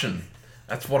construction.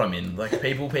 That's what I'm in. Like,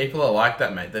 people are like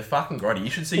that, mate. They're fucking grotty. You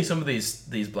should see some of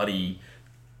these bloody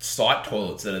site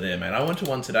toilets that are there, mate. I went to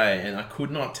one today and I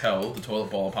could not tell the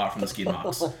toilet bowl apart from the skid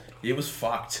marks. It was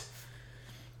fucked.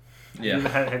 Yeah.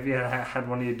 Have you had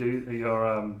one of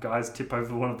your guys tip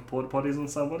over one of the porta potties on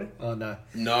somebody? Oh no.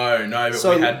 No.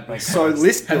 But we had. So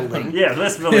list building. Yeah,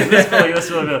 list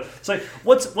building. So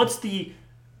what's the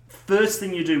first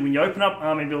thing you do when you open up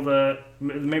Army Builder?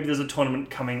 Maybe there's a tournament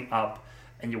coming up,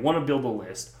 and you want to build a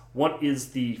list. What is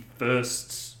the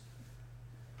first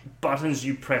buttons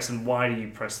you press, and why do you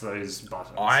press those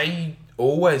buttons? I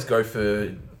always go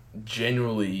for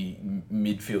generally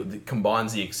midfield. It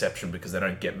combines the exception because they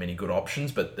don't get many good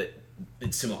options, but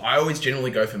it's similar. I always generally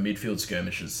go for midfield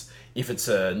skirmishes if it's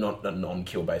not a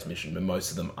non-kill based mission, but most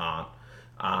of them aren't.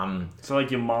 So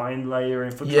like your mine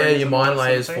layer infiltrators? Yeah, your mine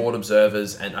layers, forward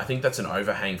observers, and I think that's an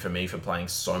overhang for me for playing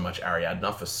so much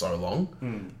Ariadna for so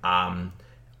long.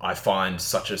 I find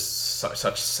such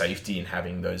safety in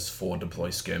having those forward deploy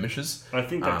skirmishes. I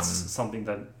think that's something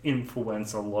that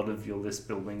influences a lot of your list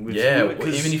building.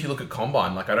 Even if you look at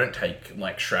Combine, like I don't take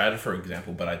like Shroud for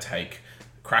example, but I take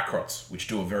Krakrots, which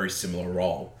do a very similar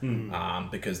role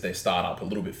because they start up a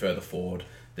little bit further forward.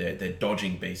 They're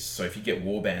dodging beasts. So if you get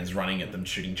warbands running at them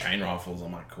shooting chain rifles,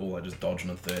 I'm like, cool, I just dodge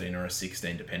on a 13 or a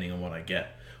 16 depending on what I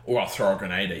get. Or I'll throw a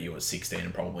grenade at you at 16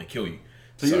 and probably kill you.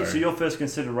 So your first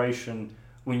consideration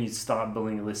when you start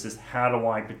building a list is how do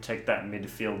I protect that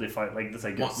midfield if I let's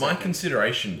say my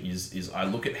consideration is I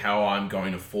look at how I'm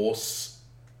going to force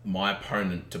my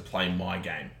opponent to play my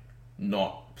game,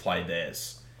 not play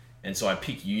theirs. And so I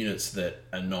pick units that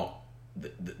are not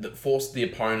that force the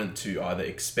opponent to either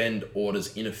expend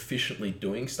orders inefficiently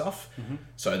doing stuff. Mm-hmm.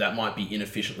 So that might be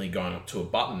inefficiently going up to a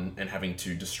button and having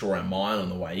to destroy a mine on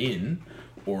the way in,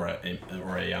 or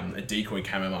a decoy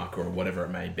camo marker or whatever it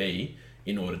may be,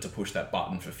 in order to push that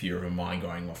button for fear of a mine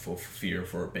going off or for fear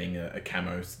for it being a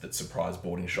camo that surprise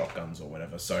boarding shotguns or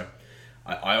whatever. So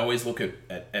I always look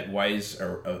at ways.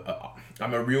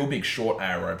 I'm a real big short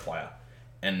ARO player,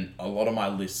 and a lot of my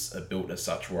lists are built as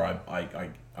such where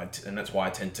and that's why I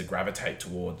tend to gravitate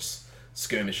towards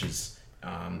skirmishes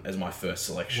as my first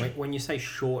selection. When you say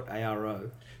short ARO,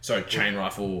 so chain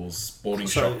rifles, boarding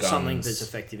shotguns, something that's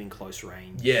effective in close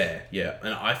range. Yeah,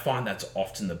 and I find that's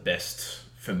often the best.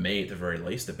 For me, at the very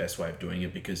least, the best way of doing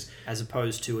it, because as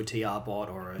opposed to a TR bot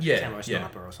or a camo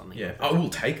sniper or something. Yeah, like that. I will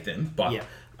take them, but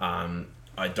I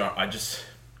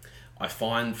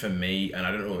find for me, and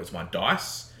I don't know if it's my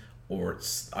dice or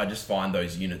I just find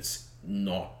those units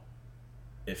not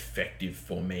effective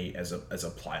for me as a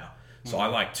player. So I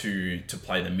like to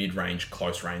play the mid-range,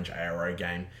 close-range ARO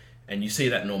game, and you see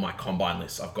that in all my combine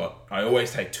lists. I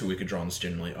always take 2 Icadrons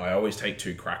generally. I always take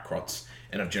 2 Crackcrots.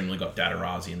 And I've generally got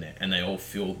Datarazi in there, and they all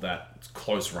fill that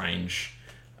close range,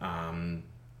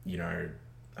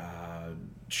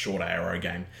 short arrow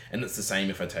game. And it's the same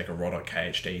if I take a Rodot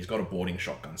KHD. He's got a boarding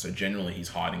shotgun, so generally he's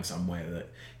hiding somewhere that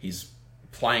he's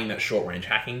playing that short range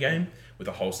hacking game with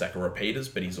a whole stack of repeaters,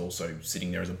 but he's also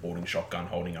sitting there as a boarding shotgun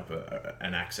holding up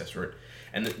an access route.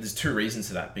 And there's 2 reasons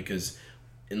to that, because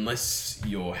unless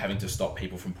you're having to stop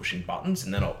people from pushing buttons,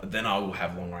 and then I will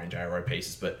have long range arrow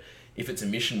pieces, but if it's a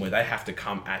mission where they have to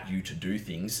come at you to do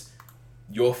things,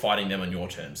 you're fighting them on your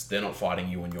terms. They're not fighting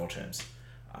you on your terms.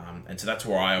 And so that's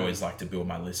where I always like to build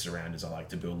my lists around, is I like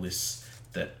to build lists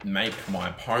that make my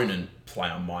opponent play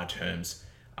on my terms,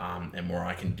 and where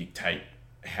I can dictate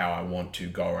how I want to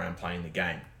go around playing the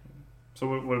game. So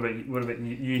what about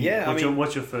you? Yeah,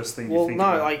 what's your first thing you think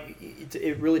about?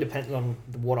 It really depends on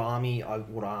what army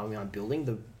I'm building.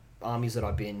 The army lists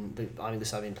I've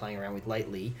been playing around with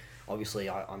lately. Obviously,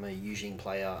 I'm a Yujing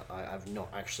player. I've not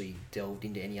actually delved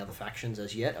into any other factions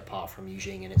as yet, apart from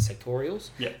Yujing and its sectorials.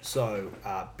 Yeah. So,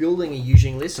 building a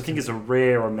Yujing list... I think it's a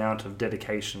rare amount of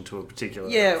dedication to a particular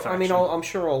faction. I mean, I'm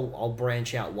sure I'll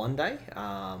branch out one day.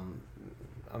 I'm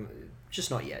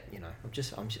just not yet, I'm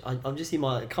just in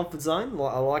my comfort zone.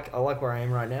 I like where I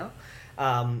am right now.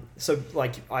 So,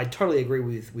 I totally agree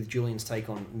with Julian's take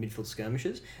on midfield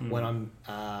skirmishes. When I'm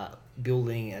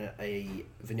building a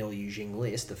vanilla Yujing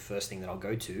list, the first thing that I'll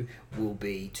go to will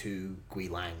be to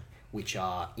Guilang, which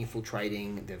are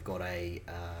infiltrating. They've got a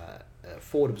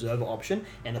forward observer option,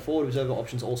 and the forward observer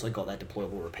option's also got that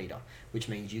deployable repeater, which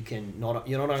means you're not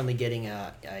only getting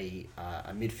a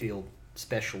midfield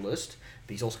specialist,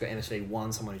 but he's also got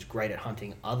MSV1, someone who's great at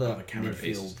hunting other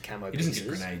midfield camo pieces. He doesn't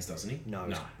get grenades, doesn't he?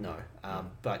 No.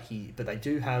 But they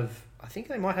do have. I think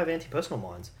they might have anti-personnel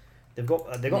mines. They've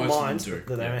got mines, but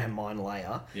they don't have mine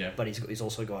layer. Yeah. But he's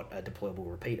also got a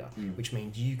deployable repeater, which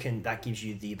means that gives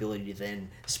you the ability to then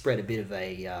spread a bit of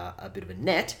a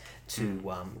net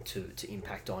to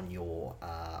impact on your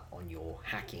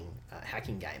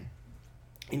hacking game.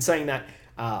 In saying that,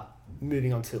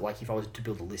 moving on to if I was to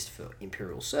build a list for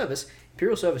Imperial Service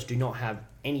do not have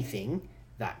anything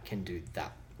that can do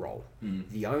that role.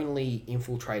 The only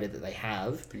infiltrator that they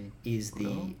have is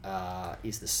the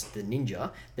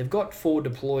ninja. They've got forward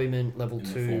deployment level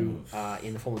 2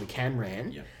 in the form of the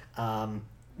Camran,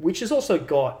 which has also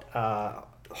got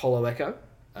Hollow Echo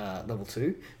level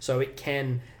 2. So it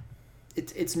can.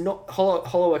 It's not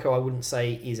Hollow Echo. I wouldn't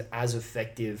say is as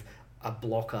effective a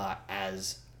blocker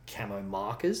as camo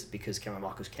markers, because camo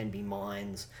markers can be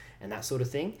mines and that sort of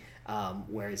thing.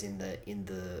 Whereas in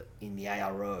the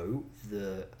ARO,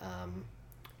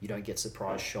 you don't get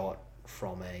surprise shot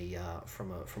from a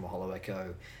Hollow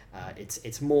Echo.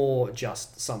 It's more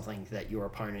just something that your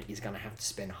opponent is going to have to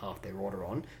spend half their order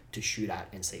on to shoot at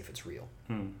and see if it's real.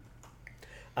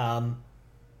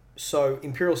 So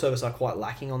Imperial Service are quite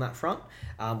lacking on that front.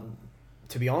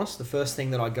 To be honest, the first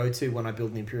thing that I go to when I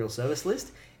build an Imperial Service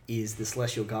list is the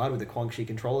Celestial Guard with the Quan Chi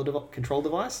control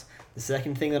device. The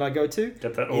second thing that I go to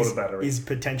is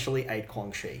potentially 8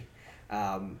 Quan Chi.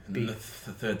 The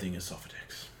third thing is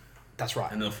Sophotex. That's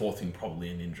right. And the fourth thing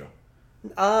probably a Ninja.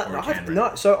 I've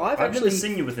never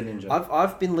seen you with a Ninja.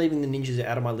 I've been leaving the ninjas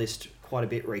out of my list quite a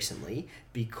bit recently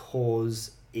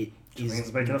because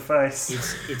Julian's making a face.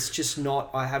 It's just not.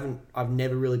 I've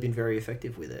never really been very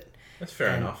effective with it. That's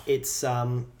fair enough. It's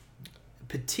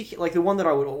particular, the one that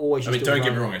I would always. Don't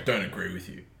get me wrong. I don't agree with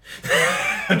you.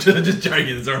 I'm just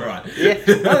joking. It's all right. Yeah,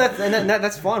 no,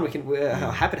 that's fine. We're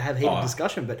happy to have heated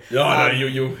discussion. But you.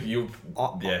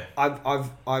 Yeah.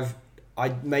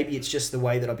 maybe it's just the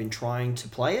way that I've been trying to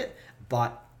play it,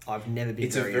 but I've never been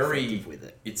very effective with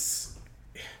it. It's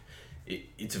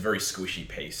a very squishy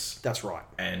piece. That's right.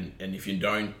 And if you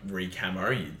don't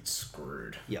re-camo, you're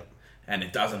screwed. Yep. And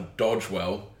it doesn't dodge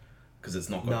well because it's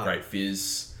not got great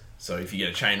fizz. So if you get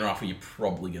a chain rifle, you're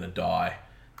probably going to die.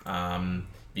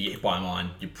 If you get hit by a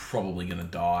mine, you're probably going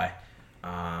to die.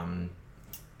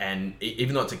 And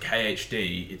even though it's a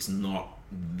KHD, it's not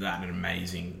that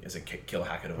amazing as a killer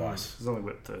hacker device. It's only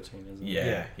whip 13, isn't it?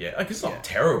 Yeah. Like, it's not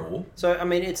terrible. So I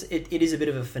mean, it is a bit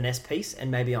of a finesse piece,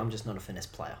 and maybe I'm just not a finesse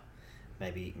player.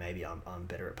 Maybe I'm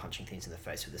better at punching things in the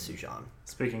face with a Sujan.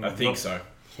 Speaking of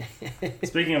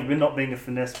not being a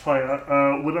finesse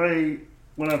player,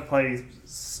 when I play,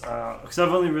 because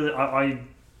I've only really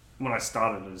when I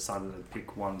started, I decided to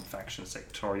pick one faction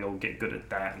sectorial, get good at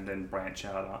that, and then branch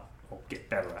out or get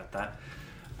better at that,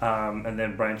 and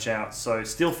then branch out. So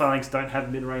Steel Phalanx don't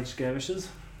have mid-range skirmishers.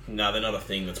 No, they're not a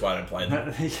thing. That's why I don't play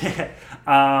them.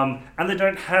 And they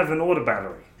don't have an auto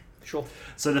battery. Sure.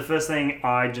 So the first thing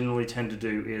I generally tend to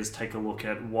do is take a look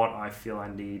at what I feel I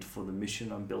need for the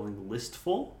mission I'm building the list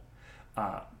for,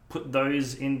 put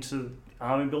those into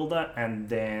Army Builder, and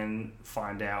then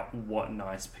find out what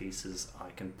nice pieces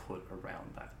I can put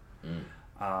around that.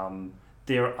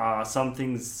 There are some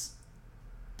things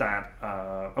that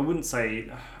I wouldn't say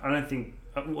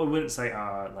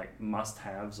are like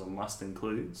must-haves or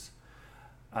must-includes,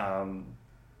 but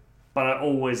I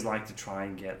always like to try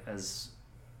and get at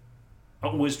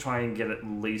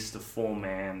least a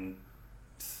 4-man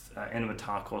Enema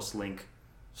Tarkos link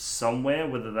somewhere,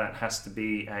 whether that has to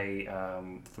be a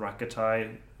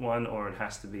Thrakatai one or it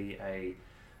has to be a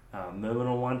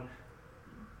Myrminor one.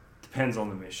 Depends on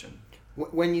the mission.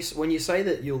 When you say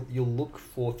that you'll look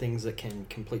for things that can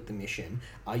complete the mission,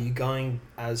 are you going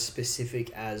as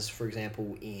specific as, for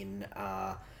example, in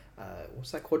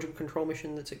what's that quadruple control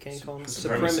mission that's at CanCon?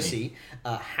 Supremacy.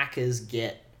 Hackers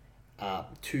get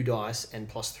 2 dice and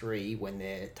 +3 when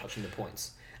they're touching the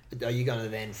points. Are you going to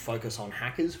then focus on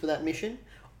hackers for that mission,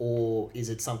 or is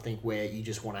it something where you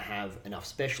just want to have enough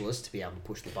specialists to be able to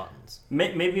push the buttons?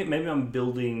 Maybe I'm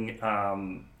building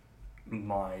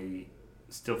my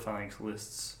Steel Phalanx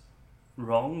lists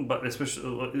wrong, but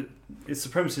especially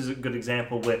Supremacy is a good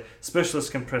example where specialists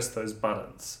can press those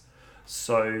buttons.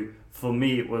 So for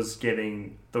me, it was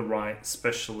getting the right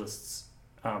specialists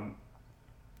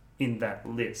in that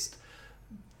list.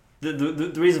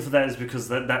 The reason for that is because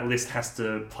that list has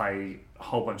to play a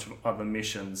whole bunch of other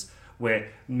missions where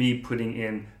me putting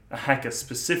in a hacker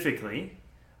specifically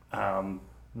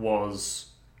it's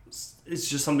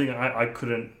just something I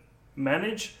couldn't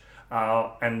manage,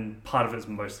 and part of it is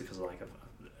mostly because of like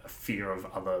a fear of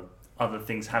other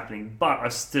things happening, but I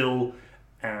still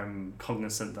am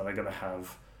cognizant that I got to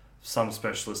have some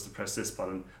specialists to press this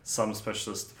button, some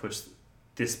specialists to push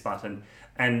this button.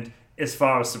 And as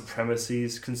far as Supremacy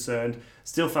is concerned,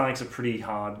 Steel Phalanx are pretty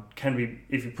hard.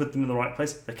 If you put them in the right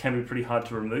place, they can be pretty hard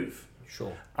to remove.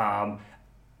 Sure. And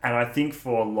I think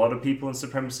for a lot of people in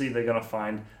Supremacy, they're going to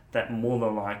find that more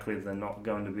than likely they're not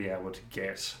going to be able to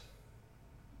get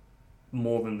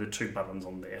more than the 2 buttons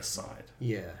on their side.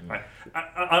 Yeah. Right.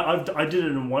 I did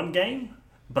it in one game,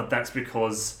 but that's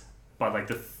because by like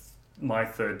my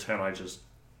third turn, I just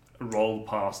rolled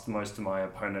past most of my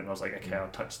opponent, and I was like, okay, I'll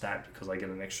touch that because I get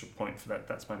an extra point for that.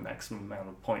 That's my maximum amount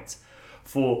of points.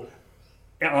 But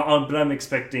I'm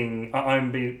expecting,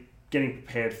 getting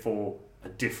prepared for a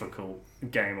difficult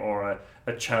game or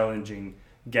a challenging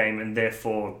game, and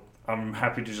therefore I'm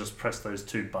happy to just press those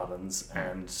 2 buttons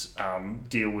and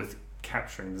deal with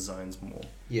capturing the zones more.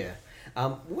 Yeah.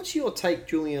 What's your take,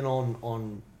 Julian,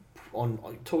 on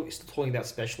talking about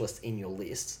specialists in your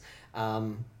lists?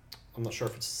 I'm not sure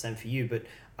if it's the same for you, but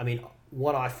I mean,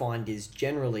 what I find is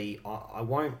generally I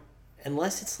won't,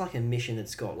 unless it's like a mission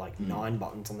that's got like 9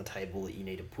 buttons on the table that you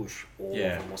need to push all of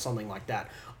them or something like that,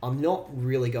 I'm not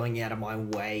really going out of my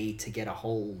way to get a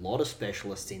whole lot of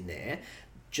specialists in there.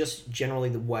 Just generally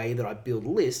the way that I build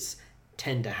lists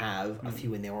tend to have a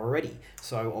few in there already.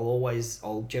 So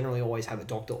I'll generally always have a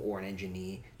doctor or an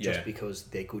engineer just because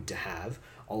they're good to have.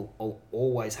 I'll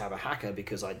always have a hacker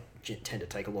because I tend to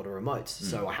take a lot of remotes,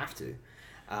 so I have to,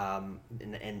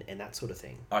 and that sort of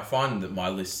thing. I find that my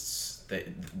lists,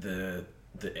 the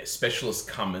specialists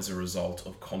come as a result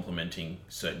of complementing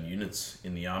certain units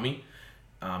in the army,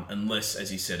 unless,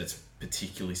 as you said, it's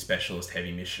particularly specialist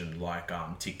heavy mission like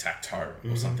tic-tac-toe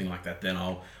or something like that. Then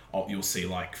you'll see,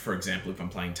 like, for example, if I'm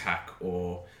playing TAC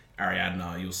or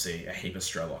Ariadna, you'll see a heap of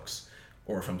Strelocks,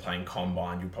 or if I'm playing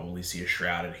Combine, you'll probably see a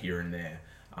Shrouded here and there.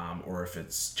 Or if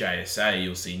it's JSA,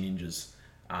 you'll see ninjas.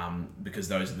 because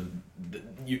those are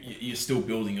you're still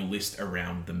building a list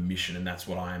around the mission, and that's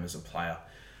what I am as a player.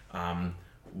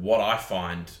 What I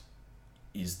find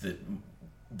is that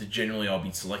generally I'll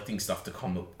be selecting stuff to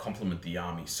complement the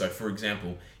army. So, for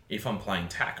example, if I'm playing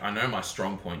TAC, I know my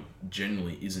strong point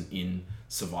generally isn't in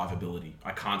survivability.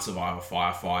 I can't survive a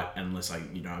firefight unless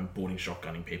I'm boarding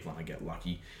shotgunning people and I get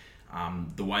lucky.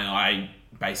 The way I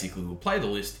basically will play the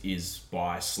list is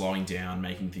by slowing down,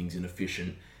 making things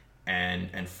inefficient,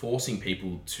 and forcing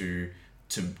people to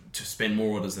spend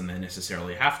more orders than they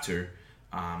necessarily have to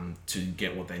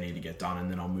get what they need to get done,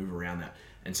 and then I'll move around that.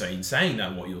 And so in saying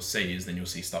that, what you'll see is then you'll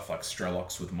see stuff like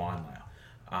Strelocks with Mind Layer.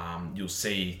 You'll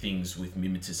see things with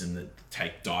Mimetism that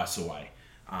take dice away.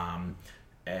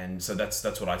 And so that's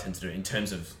what I tend to do. In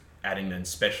terms of adding then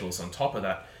specialists on top of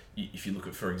that, if you look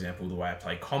at, for example, the way I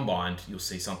play Combined, you'll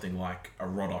see something like a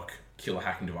Rodok killer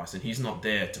hacking device, and he's not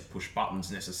there to push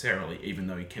buttons necessarily, even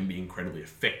though he can be incredibly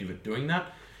effective at doing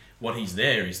that. What he's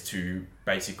there is to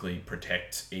basically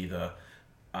protect either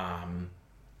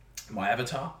my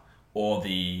avatar or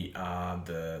the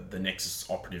Nexus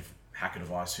operative hacker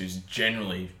device, who's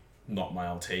generally not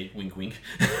my LT, wink wink.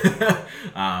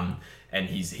 And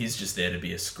he's just there to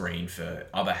be a screen for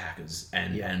other hackers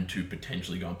and to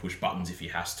potentially go and push buttons if he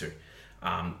has to.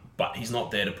 But he's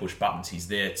not there to push buttons, he's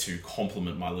there to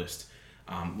complement my list.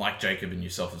 Like Jacob and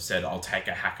yourself have said, I'll take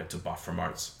a hacker to buff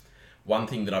remotes. One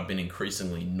thing that I've been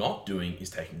increasingly not doing is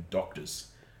taking doctors,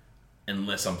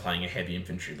 unless I'm playing a heavy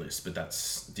infantry list, but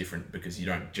that's different because you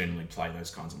don't generally play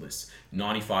those kinds of lists.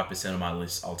 95% of my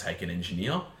lists, I'll take an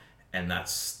engineer, and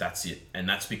that's it. And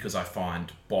that's because I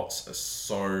find bots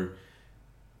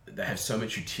they have so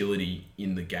much utility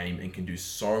in the game and can do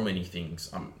so many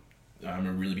things. I'm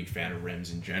a really big fan of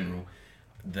REMs in general,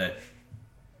 that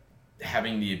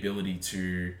having the ability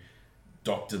to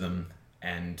doctor them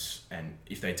and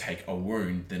if they take a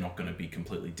wound, they're not going to be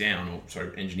completely down,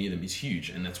 or engineer them, is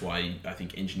huge, and that's why I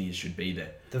think engineers should be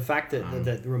there. The fact that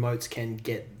the remotes can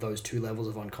get those 2 levels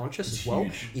of unconscious as well.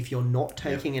 Huge. If you're not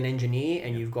taking an engineer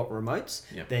and you've got remotes,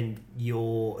 then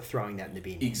you're throwing that in the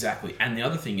bin. Exactly. And the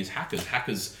other thing is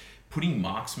hackers putting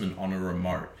marksman on a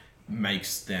remote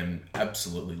makes them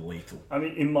absolutely lethal. I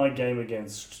mean, in my game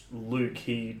against Luke,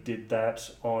 he did that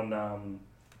on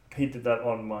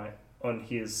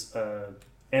his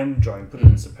M drone, put it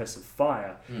in suppressive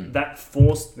fire. That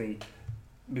forced me,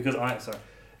 because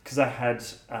I had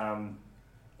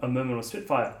a Moment of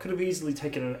Spitfire, could have easily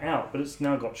taken it out, but it's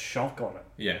now got shock on it.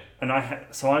 Yeah. And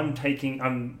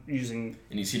I'm using.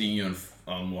 And he's hitting you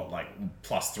on what, like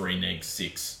 +3,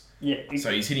 -6. Yeah.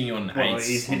 So he's hitting you on 8s,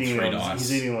 he's hitting 3 dice. He's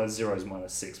hitting on 0s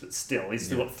 -6, but still, he's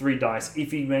still got 3 dice.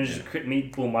 If he manages to crit me,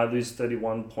 boom, I lose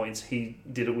 31 points. He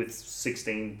did it with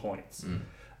 16 points.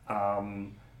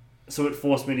 So it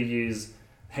forced me to use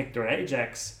Hector and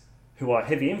Ajax, who are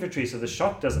heavy infantry, so the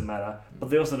shock doesn't matter, but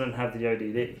they also don't have the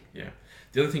ODD. Yeah.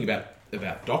 The other thing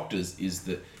about doctors is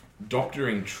that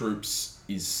doctoring troops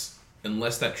is,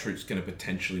 unless that troop's going to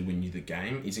potentially win you the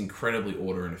game, is incredibly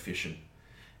order inefficient.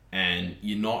 And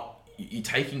you're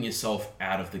taking yourself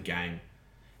out of the game.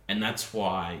 And that's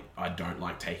why I don't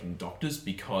like taking doctors,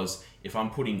 because if I'm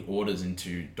putting orders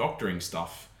into doctoring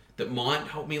stuff that might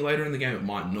help me later in the game, it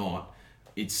might not,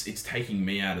 it's taking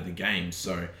me out of the game.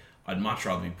 So I'd much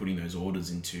rather be putting those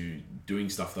orders into doing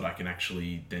stuff that I can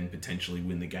actually then potentially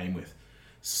win the game with.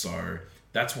 So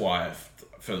that's why,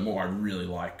 furthermore, I really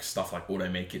like stuff like auto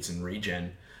med kits and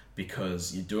regen,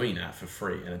 because you're doing that for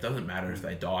free, and it doesn't matter if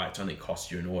they die, it's only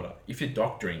cost you an order. If you're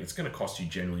doctoring, it's going to cost you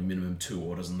generally minimum 2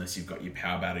 orders, unless you've got your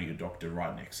power battery, your doctor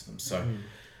right next to them. So,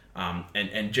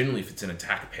 and generally if it's an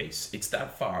attack piece, it's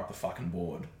that far up the fucking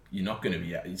board, you're not going to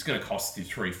be, it's going to cost you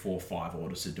 3, 4, 5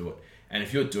 orders to do it. And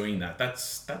if you're doing that,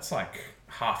 that's like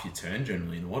half your turn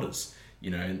generally in orders.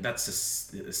 And that's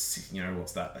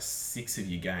what's that? A 6 of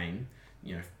your game.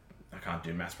 I can't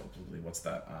do maths probably. What's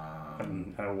that?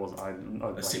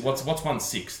 What's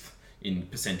 1/6 in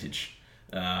percentage?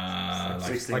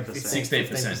 16%.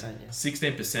 16%.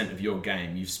 16% of your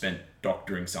game you've spent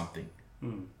doctoring something,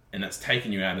 and that's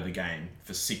taken you out of the game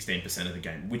for 16% of the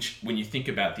game. Which, when you think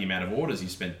about the amount of orders you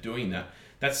spent doing that,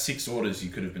 that's 6 orders you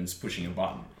could have been pushing a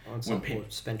button.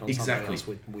 Spent on exactly. something else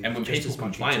with and when people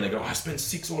complain, they go, I spent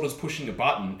 6 orders pushing a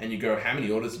button, and you go, how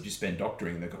many orders did you spend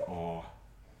doctoring? And they go, I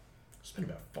spent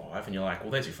about 5, and you're like,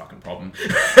 well, there's your fucking problem.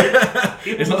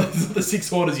 It's not the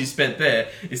 6 orders you spent there,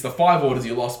 it's the 5 orders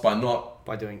you lost by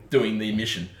doing the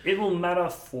mission. It will matter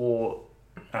for,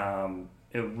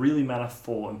 it really matter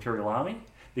for Imperial Army,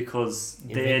 because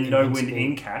their no-win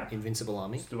in-cap... Invincible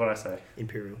Army. What did I say?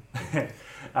 Imperial.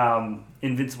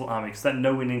 Invincible Army, because that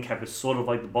no-win in-cap is sort of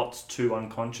like the bot's 2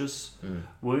 unconscious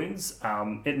wounds.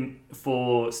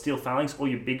 For Steel Phalanx, all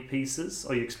your big pieces,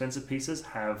 or your expensive pieces,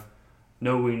 have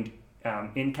no-win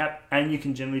in-cap, and you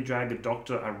can generally drag a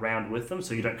doctor around with them,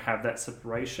 so you don't have that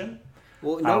separation.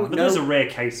 Well, but those are rare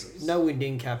cases. No wind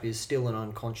in-cap is still an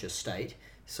unconscious state,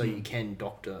 so you can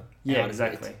doctor out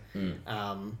exactly. of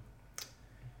it.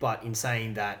 But in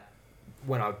saying that,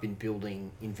 when I've been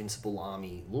building Invincible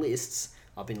Army lists,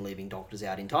 I've been leaving doctors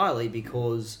out entirely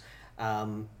because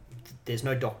there's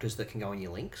no doctors that can go in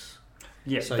your links.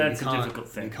 Yeah, so that's a difficult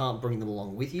thing. You can't bring them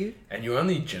along with you. And you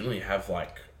only generally have I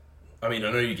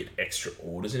know you get extra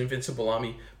orders in Invincible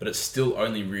Army, but it's still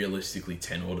only realistically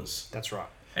 10 orders. That's right.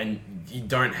 And you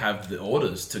don't have the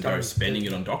orders to go spending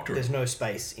it on doctoring. There's no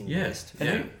space in the list.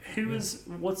 And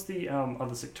what's the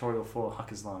other sectorial for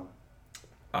Haqqislam?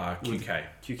 QK.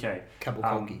 QK.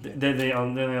 Kabukoki. They're the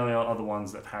only other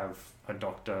ones that have a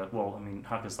doctor. Well, I mean,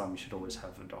 Haqqislam, you should always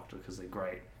have a doctor because they're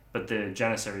great. But the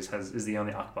Janissaries is the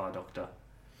only Akbar doctor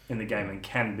in the game and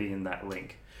can be in that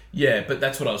link. Yeah, but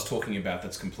that's what I was talking about.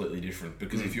 That's completely different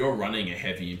because if you're running a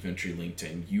heavy infantry link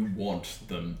team, you want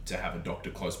them to have a doctor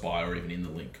close by or even in the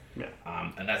link. Yeah.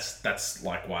 And that's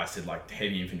like why I said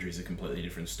heavy infantry is a completely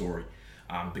different story.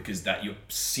 Because that you're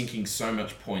sinking so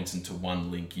much points into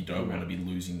one link, you don't want to be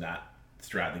losing that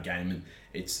throughout the game, and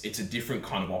it's a different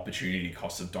kind of opportunity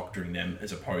cost of doctoring them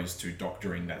as opposed to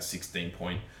doctoring that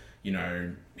 16-point,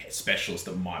 specialist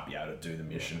that might be able to do the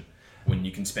mission. When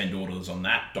you can spend orders on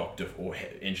that doctor or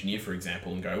engineer, for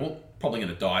example, and go, well, probably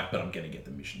going to die, but I'm going to get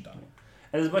the mission done.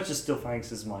 And as much as Steel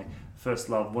Phalanx is my first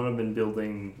love, when I've been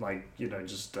building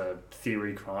just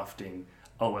theory crafting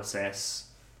OSS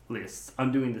lists,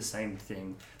 I'm doing the same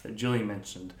thing that Julie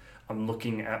mentioned. I'm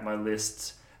looking at my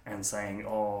lists and saying,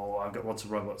 oh, I've got lots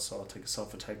of robots, so I'll take a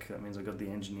sulfur take. That means I've got the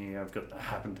engineer. I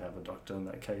happen to have a doctor in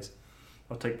that case.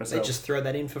 I'll take myself. They just throw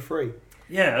that in for free.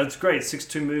 Yeah, it's great.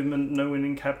 6-2 movement, no wind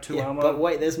in-cap, 2 armor. But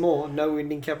wait, there's more. No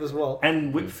wind in-cap as well.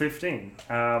 And whip 15.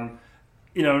 And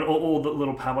all the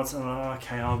little power-bots.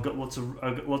 I've got lots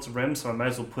of REM, so I may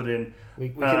as well put in... We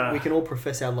can all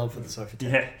profess our love for the sofa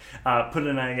tech. Yeah, put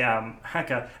in a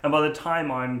hacker. And by the time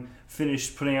I'm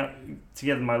finished putting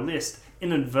together my list,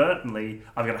 inadvertently,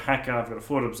 I've got a hacker, I've got a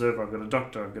forward observer, I've got a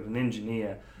doctor, I've got an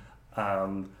engineer.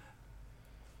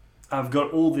 I've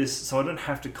got all this, so I don't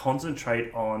have to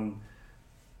concentrate on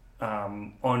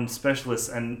specialists.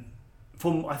 And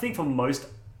I think for most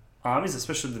armies,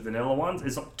 especially the vanilla ones,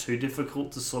 it's not too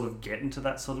difficult to sort of get into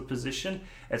that sort of position.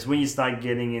 It's when you start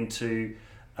getting into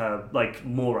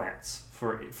Morats,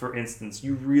 for instance,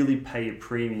 you really pay a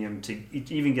premium to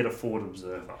even get a forward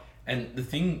observer. And the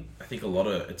thing, I think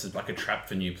it's like a trap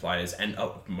for new players and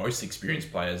most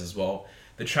experienced players as well.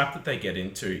 The trap that they get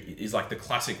into is like the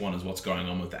classic one is what's going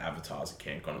on with the avatars at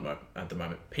CampCon at the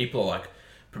moment. People are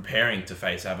preparing to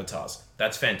face avatars.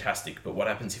 That's fantastic, but what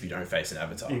happens if you don't face an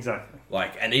avatar? Exactly.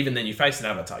 And even then you face an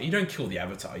avatar, you don't kill the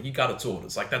avatar, you gut its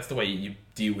orders. That's the way you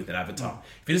deal with an avatar.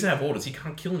 If he doesn't have orders, he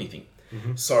can't kill anything.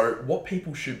 Mm-hmm. So what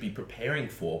people should be preparing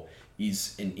for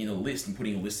is, in a list and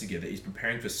putting a list together, is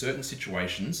preparing for certain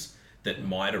situations that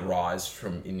might arise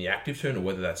from in the active turn or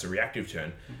whether that's a reactive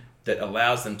turn that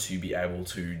allows them to be able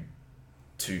to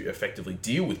effectively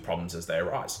deal with problems as they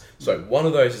arise. So one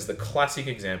of those is the classic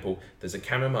example. There's a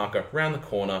camo marker around the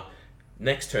corner.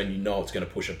 Next turn, it's going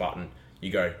to push a button.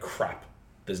 You go, crap.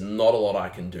 There's not a lot I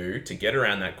can do to get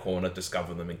around that corner,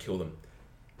 discover them, and kill them.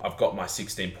 I've got my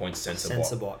 16-point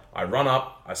sensor bot. I run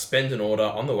up, I spend an order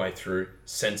on the way through,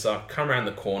 sensor, come around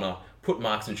the corner, put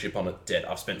marksmanship on it, dead.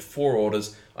 I've spent 4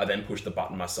 orders. I then push the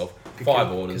button myself.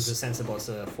 5 orders. Because the sensor bot's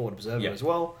a forward observer as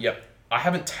well. Yep. I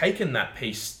haven't taken that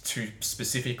piece to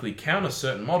specifically counter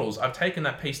certain models. I've taken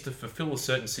that piece to fulfill a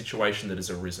certain situation that has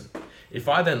arisen. If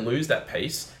I then lose that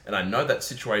piece, and I know that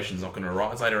situation's not going to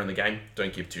arise later in the game,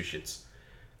 don't give 2 shits.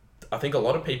 I think a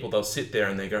lot of people, they'll sit there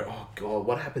and they go, oh God,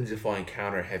 what happens if I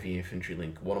encounter a heavy infantry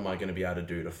link? What am I going to be able to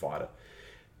do to fight it?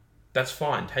 That's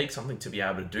fine. Take something to be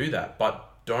able to do that, but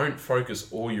don't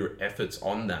focus all your efforts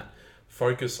on that.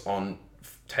 Focus on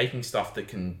taking stuff that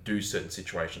can do certain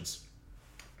situations.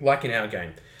 Like in our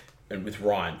game, and with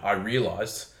Ryan, I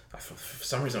realised, for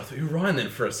some reason I thought, you were Ryan then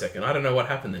for a second. I don't know what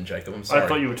happened then, Jacob. I'm sorry. I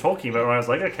thought you were talking about Ryan. I was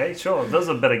like, okay, sure, that was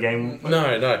a better game.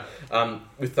 No.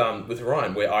 With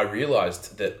Ryan, where I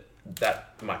realised that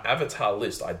my avatar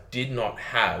list, I did not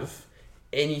have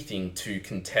anything to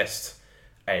contest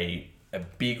a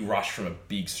big rush from a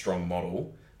big strong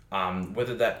model,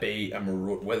 whether that be a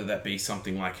Marut, whether that be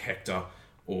something like Hector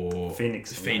or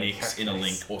Phoenix in a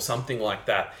link or something like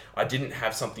that. I didn't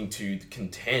have something to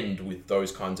contend with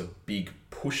those kinds of big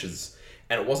pushes.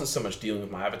 And it wasn't so much dealing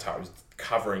with my avatar, it was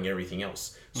covering everything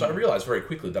else. So I realized very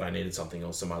quickly that I needed something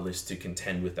else on my list to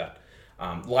contend with that.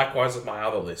 Likewise with my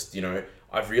other list,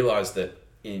 I've realized that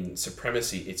in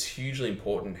Supremacy, it's hugely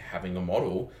important having a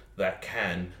model that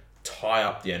can tie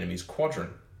up the enemy's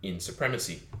quadrant in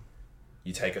Supremacy.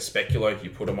 You take a Speculo,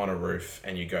 you put them on a roof,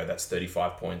 and you go, that's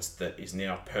 35 points that is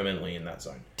now permanently in that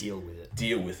zone. Deal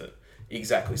with it.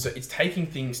 Exactly. So it's taking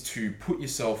things to put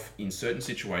yourself in certain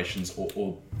situations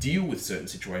or deal with certain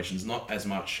situations, not as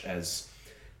much as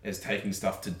taking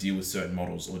stuff to deal with certain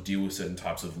models or deal with certain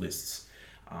types of lists.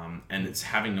 And it's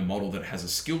having a model that has a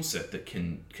skill set that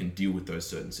can deal with those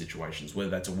certain situations,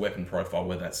 whether that's a weapon profile,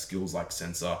 whether that's skills like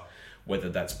Sensor, whether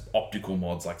that's optical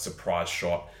mods like Surprise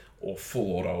Shot or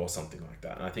Full Auto or something like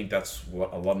that. And I think that's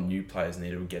what a lot of new players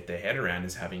need to get their head around,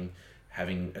 is having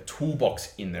a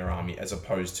toolbox in their army as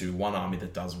opposed to one army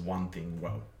that does one thing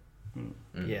well.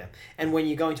 Yeah. And when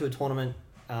you go into a tournament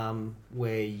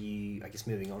where you, I guess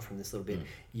moving on from this a little bit,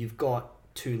 you've got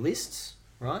two lists,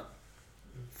 right?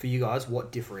 For you guys,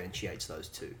 what differentiates those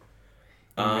two?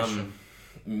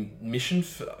 Mission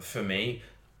for me,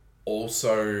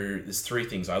 also, there's three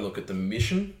things. I look at the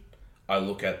mission, I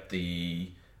look at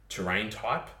the terrain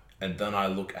type, and then I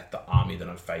look at the army that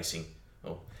I'm facing.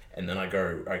 And then I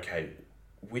go, okay,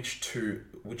 which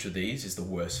of these is the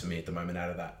worst for me at the moment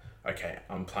out of that? Okay,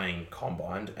 I'm playing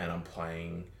Combined and I'm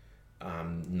playing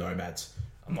Nomads.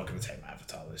 I'm not going to take my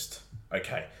avatar list.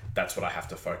 Okay, that's what I have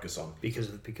to focus on. Because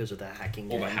of the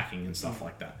hacking. All the hacking and stuff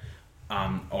like that.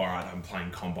 All right, I'm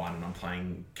playing Combine and I'm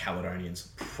playing Caledonians.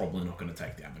 Probably not going to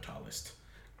take the avatar list.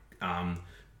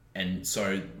 And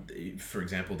so, for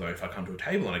example, though, if I come to a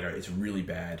table and I go, it's really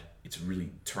bad,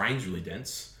 terrain's really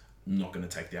dense, I'm not going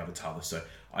to take the avatar list. So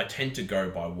I tend to go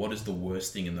by what is the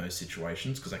worst thing in those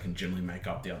situations, because I can generally make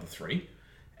up the other three.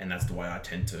 And that's the way I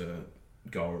tend to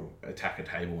go attack a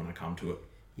table when I come to it.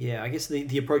 Yeah, I guess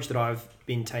the approach that I've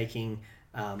been taking,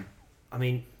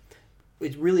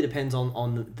 it really depends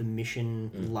on the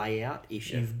mission layout.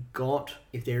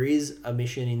 If there is a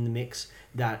mission in the mix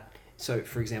that, so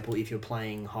for example, if you're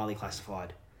playing highly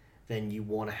classified, then you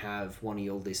want to have one of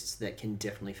your lists that can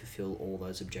definitely fulfill all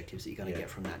those objectives that you're going to get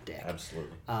from that deck.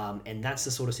 Absolutely. And that's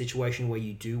the sort of situation where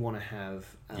you do want to have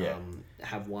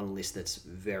one list that's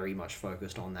very much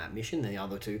focused on that mission, and the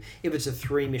other two, if it's a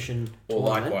 3-mission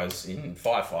tournament, likewise in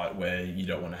Firefight, where you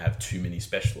don't want to have too many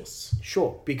specialists.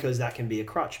 Sure, because that can be a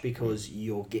crutch, because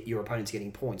your opponent's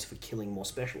getting points for killing more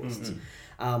specialists.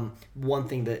 One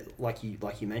thing that, like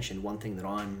you mentioned, one thing that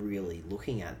I'm really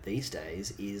looking at these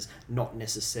days is not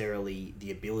necessarily the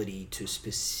ability to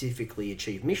specifically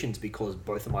achieve missions, because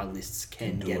both of my lists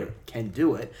can do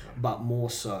it, but more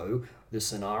so the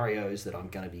scenarios that I'm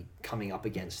going to be coming up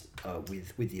against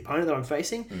with the opponent that I'm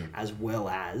facing, as well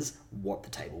as what the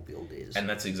table build is. And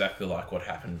that's exactly like what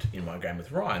happened in my game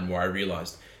with Ryan, where I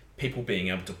realised people being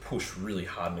able to push really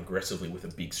hard and aggressively with a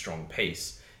big, strong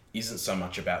piece isn't so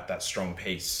much about that strong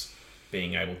piece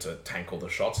being able to tank all the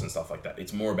shots and stuff like that.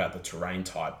 It's more about the terrain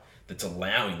type that's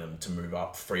allowing them to move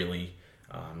up freely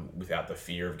without the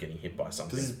fear of getting hit by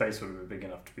something. Because his base would be big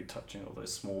enough to be touching all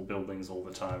those small buildings all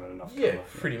the time and enough cover. Yeah,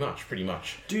 pretty much.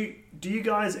 Do you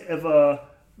guys ever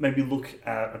maybe look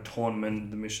at a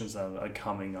tournament, the missions that are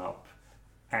coming up?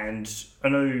 And I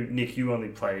know, Nick, you only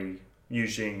play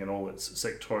Yujing and all its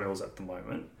sectorials at the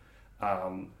moment.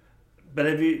 But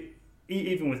have you,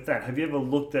 even with that, have you ever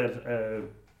looked at a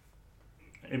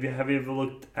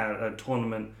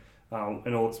tournament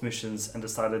and all its missions and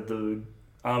decided the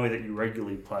army that you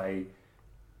regularly play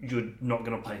you're not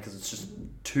going to play because it's just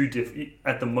too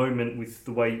at the moment, with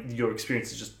the way your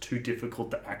experience is just too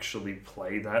difficult to actually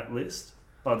play that list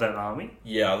or that army?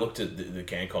 Yeah, I looked at the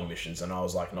CanCon missions and I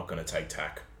was like, not going to take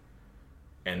TAC.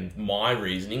 And my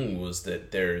reasoning was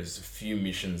that there is a few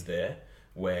missions there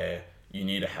where you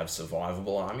need to have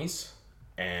survivable armies,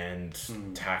 and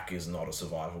TAC is not a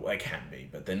survivable. They can be,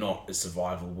 but they're not as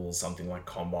survivable as something like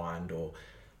Combined or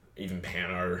even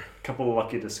Pano. A couple of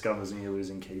lucky discovers and you're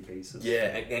losing key pieces. Yeah,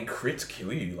 and crits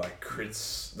kill you. Like,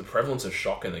 crits, the prevalence of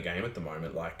shock in the game at the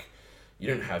moment, like, you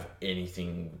don't have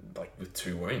anything like with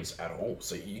 2 wounds at all.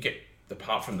 So you get,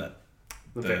 apart from that,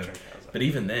 but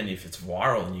even then, if it's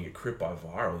viral and you get crit by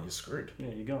viral, you're screwed. Yeah,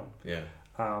 you're gone. Yeah.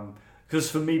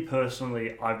 Because for me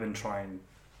personally, I've been trying,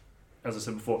 as I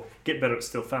said before, get better at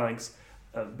Steel Phalanx,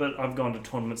 but I've gone to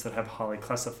tournaments that have highly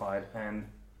classified, and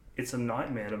it's a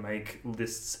nightmare to make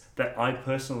lists that I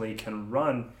personally can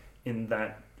run in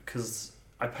that, because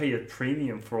I pay a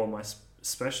premium for all my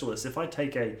specialists. If I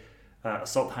take a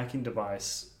assault hacking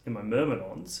device in my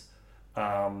Myrmidons,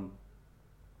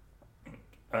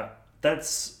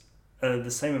 that's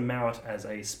the same amount as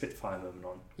a Spitfire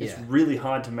Myrmidon. It's really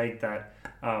hard to make that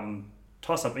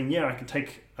toss up. And I can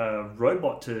take a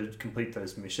robot to complete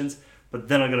those missions, but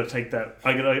then I got to take that.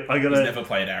 I got. He's never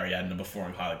played Ariadne before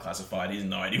in highly classified. He's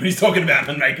no idea what he's talking about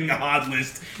and making a hard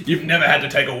list. You've never had to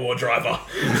take a war driver.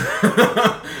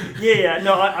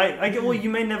 No, I get. Well, you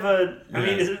may never. I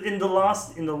mean, is it in the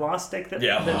last deck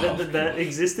that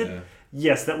existed? Yeah.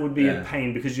 Yes, that would be a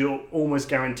pain because you're almost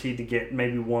guaranteed to get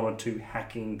maybe 1 or 2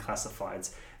 hacking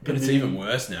classifieds. But it's even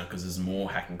worse now because there's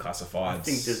more hacking classifieds. I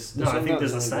think there's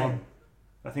the same.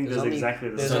 I think there's exactly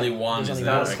the same. There's only one. There's only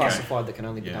one classified that can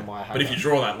only be done by a hacker. But if you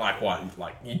draw that like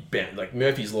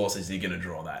Murphy's Law says you're going to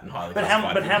draw that in highly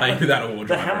classified.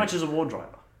 But how much is a war driver?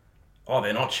 Oh,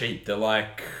 they're not cheap. They're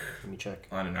like... Let me check.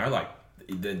 I don't know, like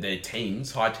they're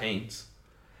teens, high teens.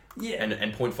 Yeah. And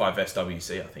 0.5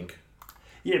 SWC, I think.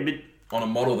 Yeah, but... on a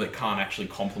model that can't actually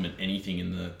complement anything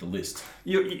in the list.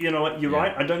 You know what? You're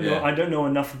right. I don't know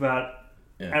enough about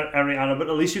Ariana, but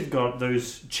at least you've got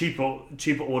those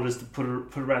cheaper orders to put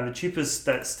around. The cheapest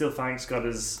that Steel Phalanx got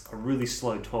is a really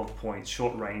slow 12 points,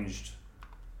 short ranged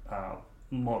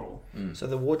model. So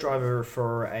the war driver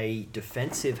for a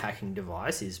defensive hacking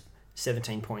device is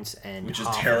 17 points and which is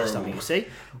half terrible. SWC,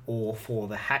 or for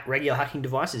the regular hacking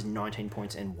device is 19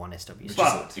 points and 1 SWC.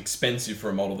 Which is expensive for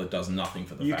a model that does nothing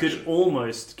for the faction. You could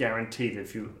almost guarantee that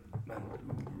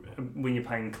when you're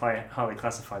paying highly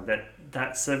classified,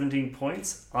 that 17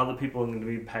 points, other people are going to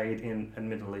be paid in,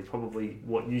 admittedly, probably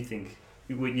what you think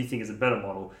is a better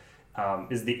model,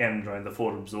 is the M drone, the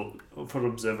forward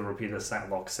observer repeater sat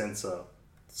lock sensor.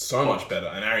 So much better,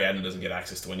 and Ariadne doesn't get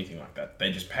access to anything like that.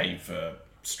 They just pay for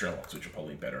Strelocks, which are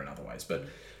probably better in other ways. But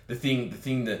the thing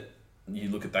that you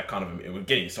look at that kind of, we're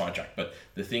getting sidetracked, but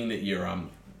the thing that you're,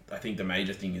 I think the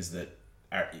major thing is that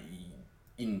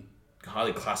in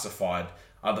highly classified,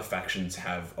 other factions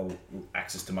have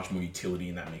access to much more utility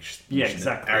in that mission. Yeah,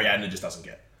 exactly. Ariadne just doesn't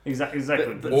get. Exactly.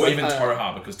 Or even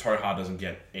Toha, because Toha doesn't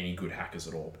get any good hackers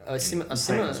at all. A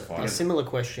similar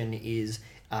question is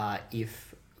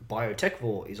if Biotech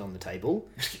War is on the table.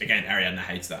 Again, Ariadne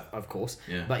hates that. Of course.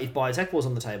 Yeah. But if Biotech War is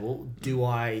on the table, do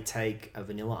I take a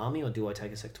vanilla army or do I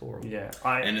take a sectoral? Yeah.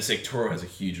 And a sectoral has a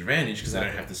huge advantage because they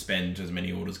don't have to spend as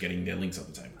many orders getting their links on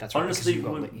the table. That's right. Honestly,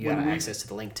 you have access to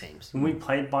the link teams. When we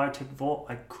played Biotech War,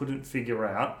 I couldn't figure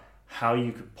out how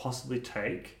you could possibly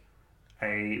take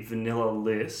a vanilla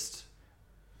list.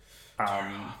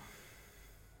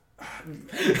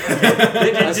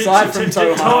 Aside from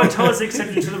Toha's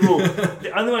exception to the rule.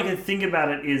 The only way I can think about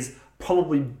it is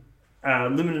probably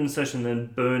limited insertion, then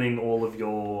burning all of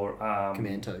your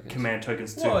command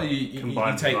tokens.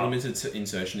 You take limited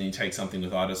insertion and you take something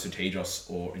with either Strategos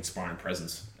or Inspiring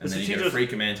Presence, and then you get a free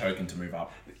command token to move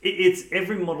up. It's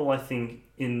every model I think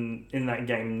in that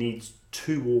game needs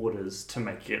 2 orders to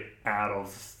make it out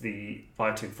of the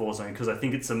Biotech 4 zone, because I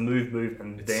think it's a move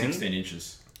and it's then 16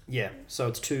 inches. Yeah, so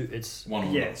it's 2. It's 1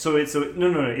 order. Yeah, so it's 2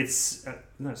 orders.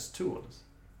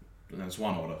 No, it's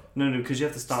 1 order. No, because you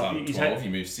have to start with 12. You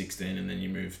move 16, and then you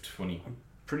move 20. I'm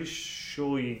pretty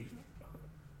sure you.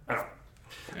 I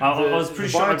was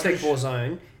pretty sure Biotech 4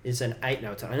 zone is an 8.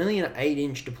 No, it's only an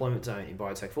 8-inch deployment zone in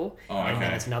Biotech 4. Oh, okay. And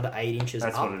then it's another 8 inches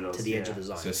up to the edge of the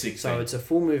zone. So 16. So it's a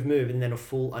full move, and then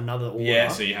another order. Yeah,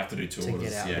 so you have to do 2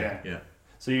 orders. Get out. Yeah.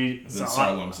 So you. So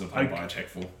long to play Biotech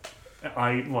 4.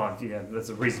 There's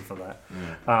a reason for that.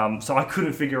 Yeah. So I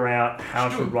couldn't figure out how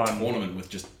to run a tournament with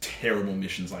just terrible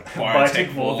missions like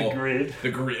Biotech War,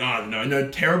 the grid. Oh, no,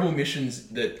 terrible missions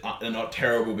that are not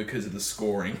terrible because of the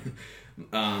scoring.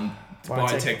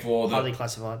 Biotech War, highly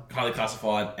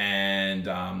classified, and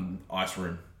Ice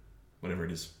Room, whatever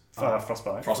it is.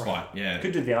 Frostbite. Frostbite, yeah.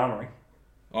 Could do the armory.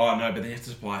 Oh no, but they have to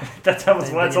supply. That's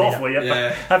what it's all for. You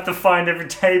have to find every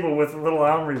table with a little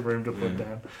armory room to put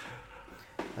down.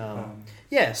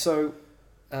 So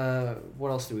what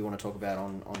else do we want to talk about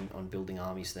on building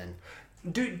armies then?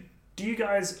 Do you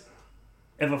guys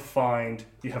ever find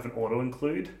you have an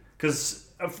auto-include?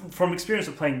 Because from experience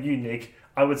of playing you, Nick,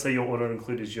 I would say your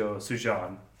auto-include is your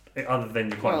Sujan, other than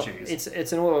your Quan Chis.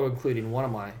 It's an auto-include in one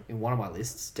of my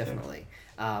lists, definitely.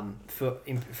 Yeah. For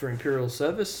Imperial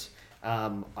Service,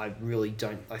 I really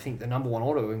don't... I think the number 1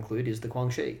 auto-include is the Quan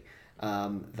Chi.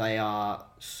 They are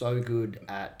so good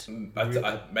at...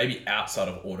 maybe outside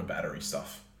of auto battery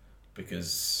stuff.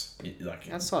 Because...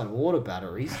 outside of auto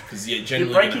batteries? Because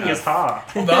generally you're breaking his heart.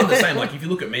 Well, but I'm the same. If you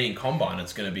look at me in Combine,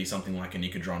 it's going to be something like a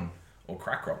Nicodron or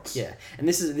Crackrocks. Yeah, and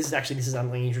this is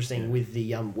something interesting with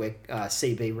the where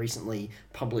CB recently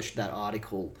published that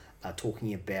article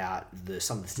talking about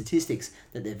some of the statistics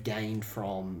that they've gained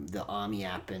from the Army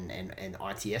app and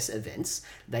ITS events.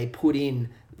 They put in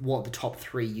what the top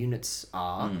 3 units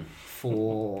are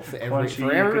for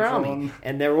every army,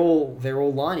 and they're all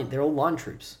line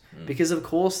troops because of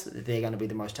course they're going to be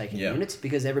the most taken units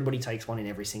because everybody takes one in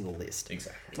every single list.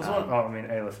 Exactly.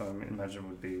 Aleph, I imagine,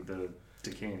 would be the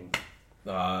Dakini.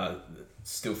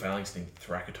 Still Phalanx thing.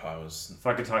 Thrakkatai was.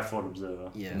 Thrakkatai Fort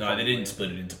Observer. Yeah. No, they didn't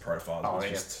split it into profiles. Oh,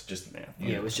 it was just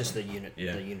it was just the unit.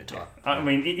 Yeah. The unit type. I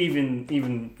mean, even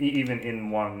in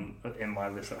my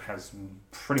list that has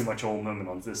pretty much all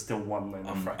Myrmidons, there's still one lane.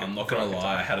 I'm not gonna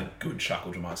lie. I had a good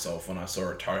chuckle to myself when I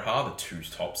saw a Tohar. The 2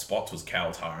 top spots was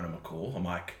Kaltar and a McCool. I'm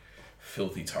like,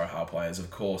 filthy Tohar players. Of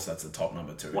course, that's the top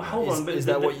number 2. Well, hold on, is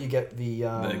that what you get the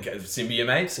Symbiote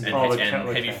mates and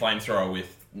heavy flamethrower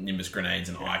with Nimbus grenades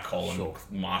and Icol and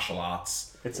martial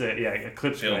arts. It's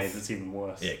Eclipse grenades. It's even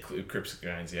worse. Yeah, Eclipse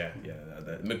grenades. Yeah.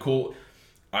 McCool.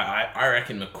 I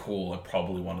reckon McCool are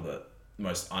probably one of the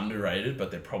most underrated,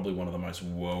 but they're probably one of the most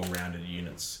well-rounded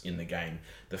units in the game.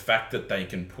 The fact that they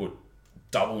can put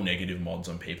double negative mods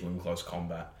on people in close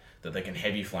combat, that they can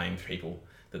heavy flame people,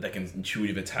 that they can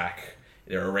intuitive attack.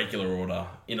 They're a regular order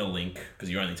in a link because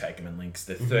you only take them in links.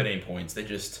 They're 13 points. They're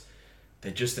just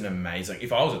an amazing...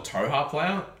 If I was a Tohar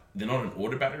player, they're not an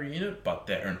auto battery unit, but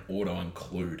they're an auto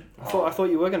include. I thought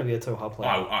you were going to be a Tohar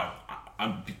player.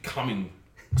 I'm becoming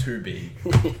too big.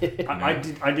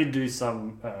 I did do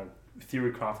some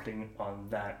theory crafting on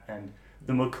that, and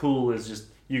the McCool is just...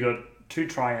 You got 2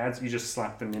 triads, you just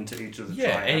slap them into each of the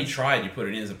triads. Yeah, any triad you put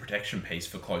it in as a protection piece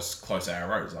for close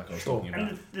AROs, like I was talking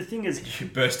about. And the thing is... You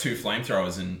burst 2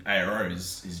 flamethrowers and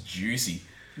AROs is juicy.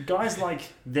 Guys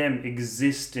like them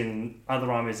exist in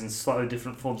other armies in slightly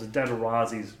different forms. Data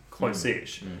Razi's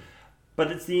close-ish.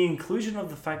 But it's the inclusion of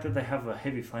the fact that they have a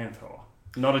heavy flamethrower,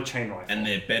 not a chain rifle. And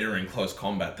they're better in close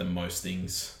combat than most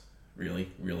things,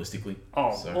 realistically.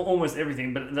 Almost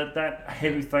everything. But that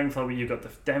heavy flamethrower, you've got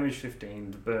the damage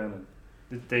 15, the burn,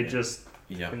 they're just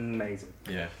amazing.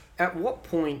 Yeah. At what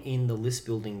point in the list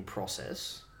building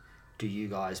process do you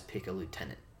guys pick a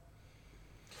lieutenant?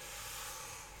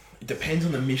 It depends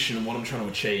on the mission and what I'm trying to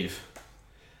achieve.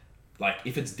 Like,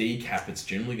 if it's decap, it's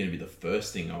generally going to be the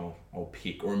first thing I'll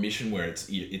pick. Or a mission where it's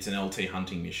an LT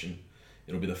hunting mission.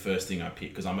 It'll be the first thing I pick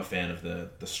because I'm a fan of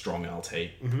the strong LT.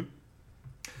 Mm-hmm.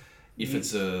 If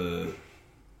it's in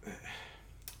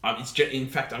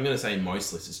fact, I'm going to say in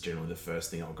most lists, it's generally the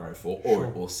first thing I'll go for. Or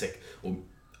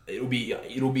it'll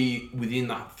be within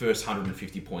the first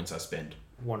 150 points I spend.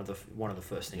 One of the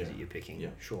first things that you're picking. Yeah,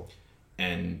 sure.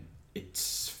 And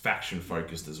it's faction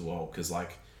focused as well, because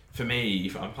like for me,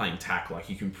 if I'm playing TAC, like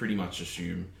you can pretty much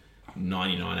assume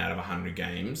 99 out of 100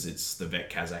 games it's the Vet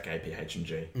Kazakh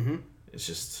APHMG. Mm-hmm. It's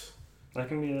just that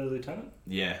can be a lieutenant.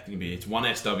 Yeah, it can be. It's one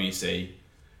SWC.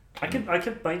 I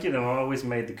kept making them. I always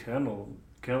made the colonel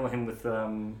him with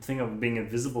thing of being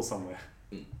invisible somewhere.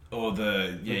 Or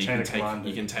you can take I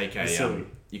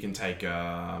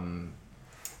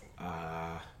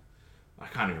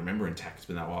can't even remember in TAC. It's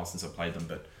been that while since I played them,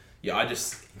 but yeah, I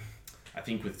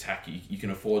think with TAC, you can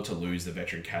afford to lose the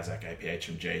veteran Kazakh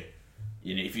APHMG.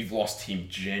 If you've lost him,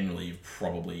 generally you're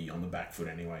probably on the back foot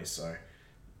anyway. So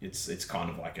it's kind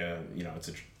of like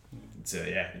it's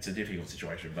a difficult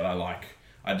situation. But I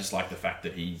just like the fact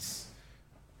that he's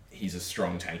a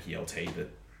strong tanky LT that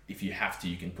if you have to,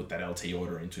 you can put that LT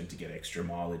order into him to get extra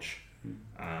mileage.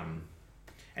 And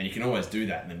you can always do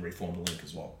that and then reform the link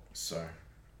as well. So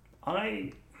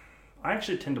I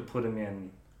actually tend to put him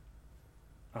in.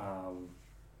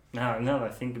 Now that I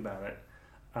think about it,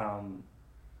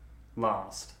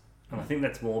 last, and I think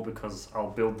that's more because I'll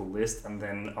build the list and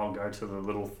then I'll go to the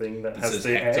little thing that has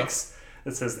the Hector. X.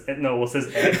 It says it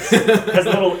says X. It has a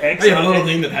little X. Yeah, a little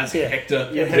thing that has Hector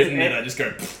written in. I just go.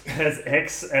 It has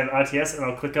X and ITS, and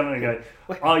I'll click on it and go,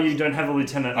 "Oh, you don't have a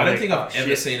lieutenant." I don't think I've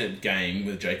ever seen a game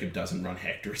where Jacob doesn't run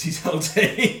Hector as his LT.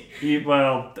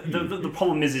 The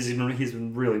problem is he's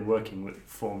been really working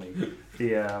for me.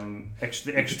 The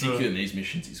extra, particularly in these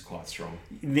missions, he's quite strong.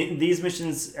 These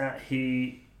missions,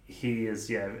 he is.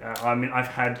 I mean, I've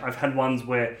had ones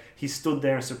where he stood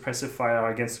there in suppressive fire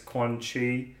against Quan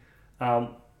Chi.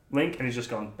 Link, and he's just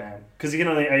gone bam, because he can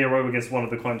only ARO against one of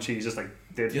the Quan Chi. He's just like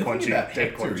dead Quan Chi,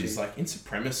 dead Quan Chi. Is like in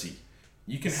supremacy,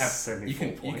 you can have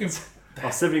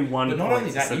 71. But not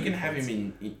only that, you can have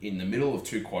him in the middle of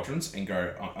 2 quadrants and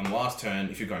go on the last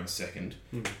turn. If you're going second,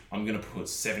 I'm going to put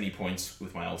 70 points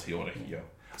with my LT order here.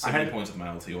 70 points with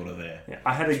my LT order there. Yeah,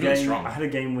 I had a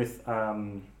game with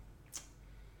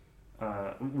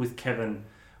Kevin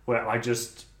where I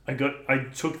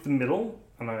took the middle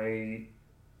and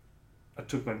I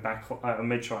took my back. I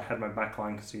made sure I had my back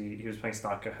line because he was playing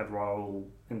Starker, had Raul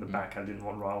in the back. I didn't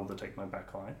want Raul to take my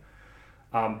back line.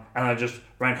 And I just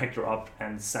ran Hector up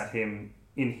and sat him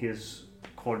in his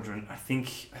quadrant. I think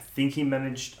he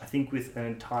managed. I think with an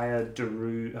entire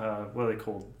Darude. What are they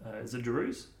called? Is it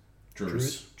Darudes?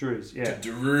 Druze. Yeah.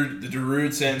 The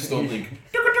Darude Sandstorm Link.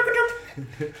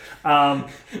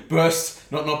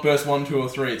 Burst. Not burst 1, 2, or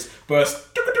 3. It's burst.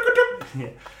 Yeah.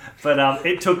 But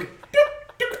it took.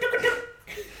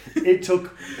 It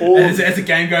took all. As the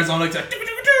game goes on, it's like.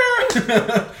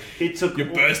 It took. Your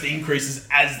burst increases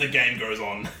as the game goes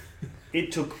on.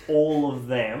 It took all of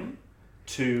them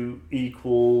to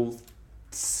equal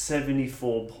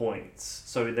 74 points.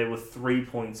 So they were 3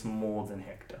 points more than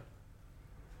Hector.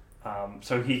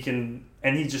 So he can,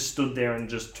 and he just stood there and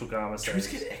just took armor saves.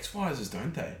 Druids get X-Visors,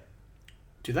 don't they?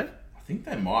 Do they? I think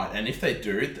they might. And if they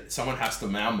do, someone has to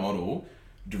now model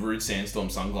Darude Sandstorm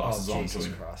sunglasses onto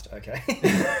him. Christ, okay.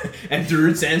 And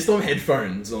Darude Sandstorm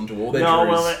headphones onto all their No,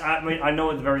 Druids. well, I mean, I know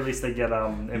at the very least they get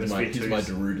MSV2. Here's my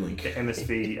Darude link.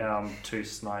 MSV2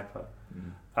 sniper.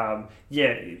 Mm.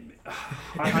 Yeah.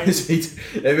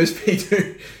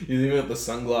 MSV2. You think about the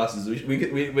sunglasses. We're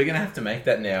going to have to make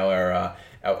that now our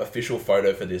official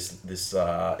photo for this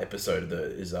episode.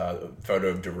 Is a photo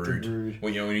of Darude.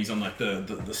 When he's on like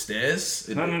the stairs.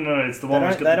 No. It's the one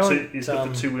who's got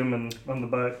the two women on the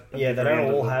boat. Yeah, they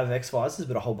don't all have X-Visors,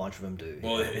 but a whole bunch of them do.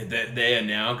 Well, they are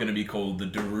now going to be called the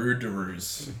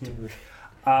Darudes.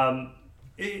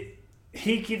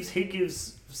 He gives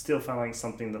Steel Phalanx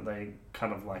something that they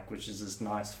kind of like, which is this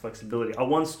nice flexibility. I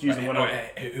once used who are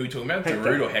we talking about?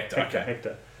 Darude or Hector?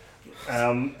 Hector.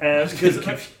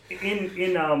 Because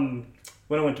in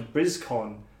when I went to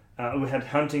BrizCon, we had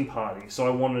hunting party, so I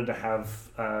wanted to have.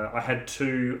 I had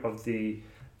 2 of the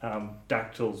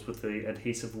dactyls with the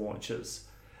adhesive launchers,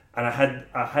 and I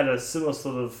had a similar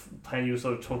sort of plan you were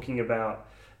sort of talking about.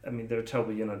 I mean, they're a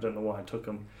terrible unit. I don't know why I took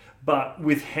them, but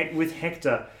with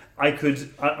Hector, I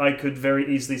could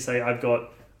very easily say I've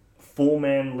got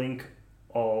 4-man link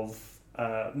of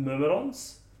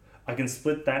Myrmidons. I can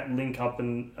split that link up,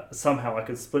 and somehow I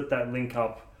could split that link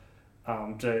up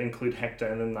to include Hector,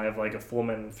 and then I have like a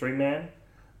 4-man and 3-man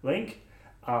link.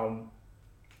 And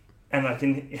I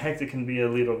think Hector can be a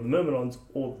leader of the Myrmidons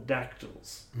or the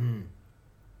Dactyls.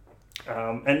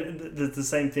 And the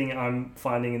same thing I'm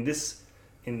finding in this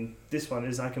one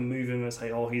is I can move him and say,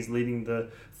 oh, he's leading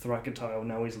the Thracatile,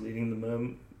 now he's leading the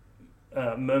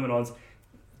Myrmidons.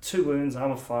 2 wounds,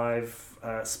 armor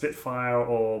 5, Spitfire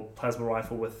or plasma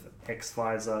rifle with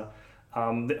X-Visor.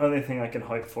 The only thing I can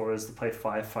hope for is to play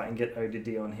Firefight and get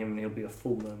ODD on him, and he'll be a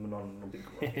full Myrmidon, and it'll be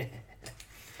great.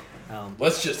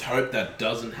 Let's just hope that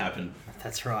doesn't happen.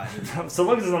 That's right. So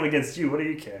long as it's not against you, what do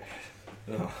you care?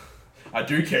 Oh, I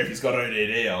do care if he's got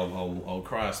ODD. I'll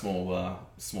cry a small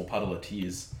puddle of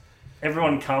tears.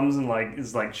 Everyone comes and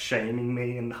is shaming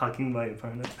me and hugging my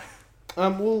opponent.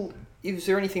 Well, is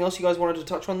there anything else you guys wanted to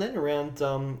touch on then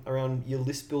around your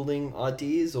list building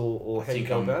ideas or how you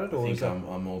go about it? Or I think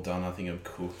I'm all done. I think I'm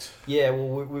cooked. Yeah,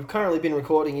 well, we've currently been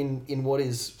recording in what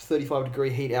is 35-degree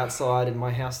heat outside, and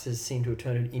my house has seemed to have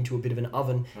turned into a bit of an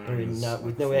oven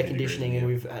with no air conditioning, and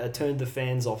we've turned the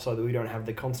fans off so that we don't have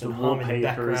the constant hum in the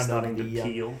background of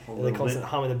the constant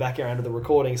hum in the background of the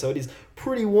recording. So it is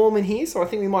pretty warm in here. So I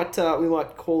think we might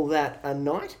call that a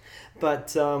night,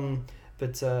 but.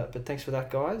 But thanks for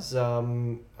that, guys.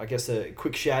 I guess a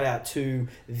quick shout out to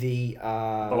the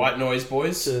White Noise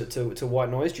boys. To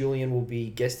White Noise. Julian will be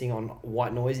guesting on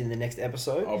White Noise in the next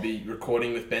episode. I'll be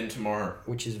recording with Ben tomorrow,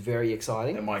 which is very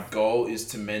exciting. And my goal is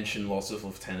to mention Loss of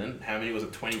Lieutenant. How many was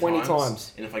it? 20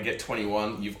 times. And if I get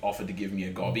 21, you've offered to give me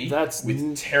a gobby. That's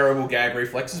with terrible gag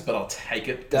reflexes, but I'll take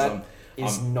it. That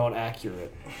is not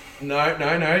accurate. No.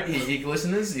 You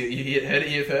listeners, you heard it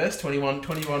here first.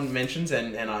 21 mentions,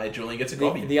 and Julian gets a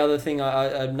gobby. The other thing,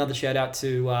 another shout out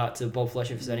to Bob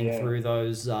Fletcher for sending through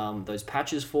those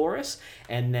patches for us.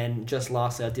 And then just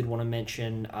lastly, I did want to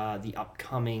mention the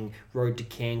upcoming Road to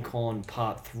CanCon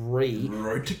Part 3.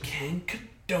 Road to CanCon.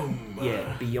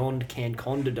 Yeah, Beyond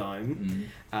CanCondadome,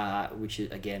 which is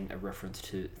again a reference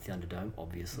to Thunderdome,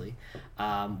 obviously,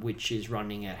 which is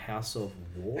running at House of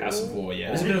War. House of War,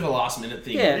 yeah. It's a bit of a last minute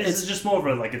thing. Yeah, it's just more of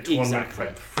a tournament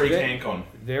prep. Free CanCon.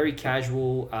 Very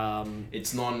casual.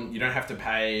 It's you don't have to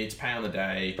pay. It's pay on the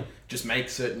day. Just make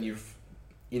certain you've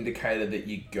indicated that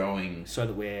you're going.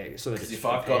 Because if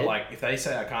I've got if they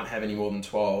say I can't have any more than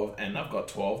 12, and I've got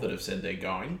 12 that have said they're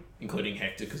going, including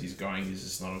Hector because he's going, he's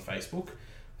just not on Facebook.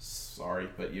 sorry,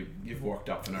 but you've walked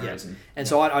up for no reason. And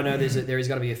so I know there is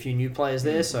going to be a few new players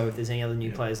there. So if there's any other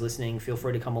new players listening, feel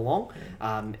free to come along.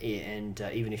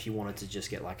 Even if you wanted to just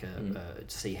get like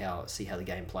see how the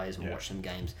game plays and watch some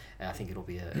games, I think it'll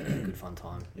be a good fun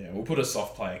time. Yeah, we'll put a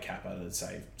soft player cap at it,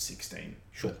 say 16.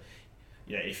 Sure.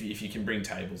 Yeah, if you can bring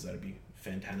tables, that'd be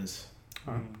fantastic.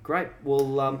 Great.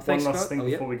 Well, thanks, One last thing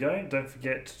before we go. Don't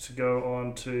forget to go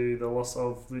on to the Loss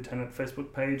of Lieutenant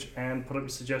Facebook page and put up your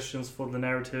suggestions for the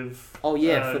narrative. For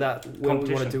that, what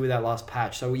we want to do with that last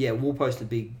patch. So we'll post a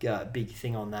big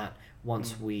thing on that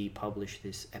once we publish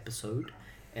this episode,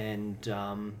 and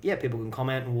people can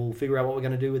comment, and we'll figure out what we're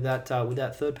going to do with that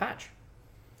third patch.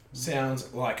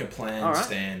 Sounds like a plan,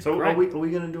 Stan. So are we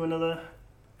going to do another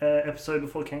episode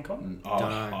before CanCon?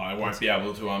 I won't be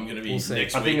able to. I'm going to be next week.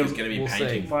 Is going to be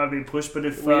painting. Might be a push, but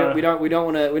if we don't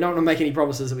want to make any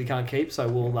promises that we can't keep, so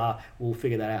we'll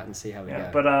figure that out and see how we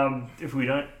go. But if we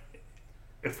don't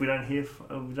talk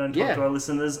to our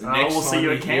listeners, we'll see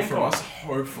you at CanCon. From us,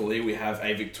 hopefully we have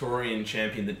a Victorian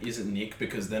champion that isn't Nick,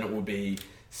 because then it will be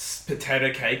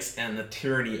potato cakes and the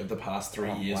tyranny of the past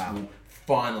 3 years will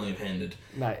finally have ended.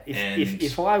 No,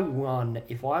 if I won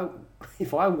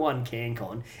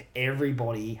CanCon,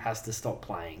 everybody has to stop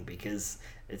playing, because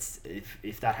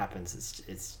if that happens,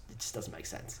 it just doesn't make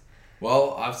sense.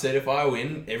 Well, I've said if I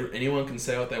win, anyone can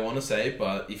say what they want to say,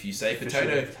 but if you say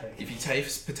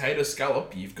potato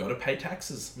scallop, you've got to pay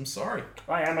taxes. I'm sorry.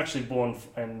 I am actually born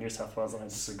in New South Wales, and I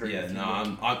disagree. Yeah,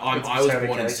 no, I was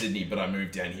born in Sydney, but I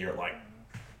moved down here at like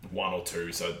 1 or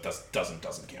 2, so it doesn't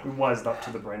count. We wised up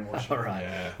to the brainwash. All right.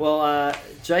 Yeah. Well,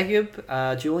 Jacob,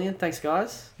 Julian, thanks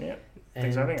guys. Yeah.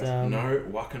 Thanks for having us. No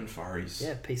Wakan furries.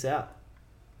 Yeah, peace out.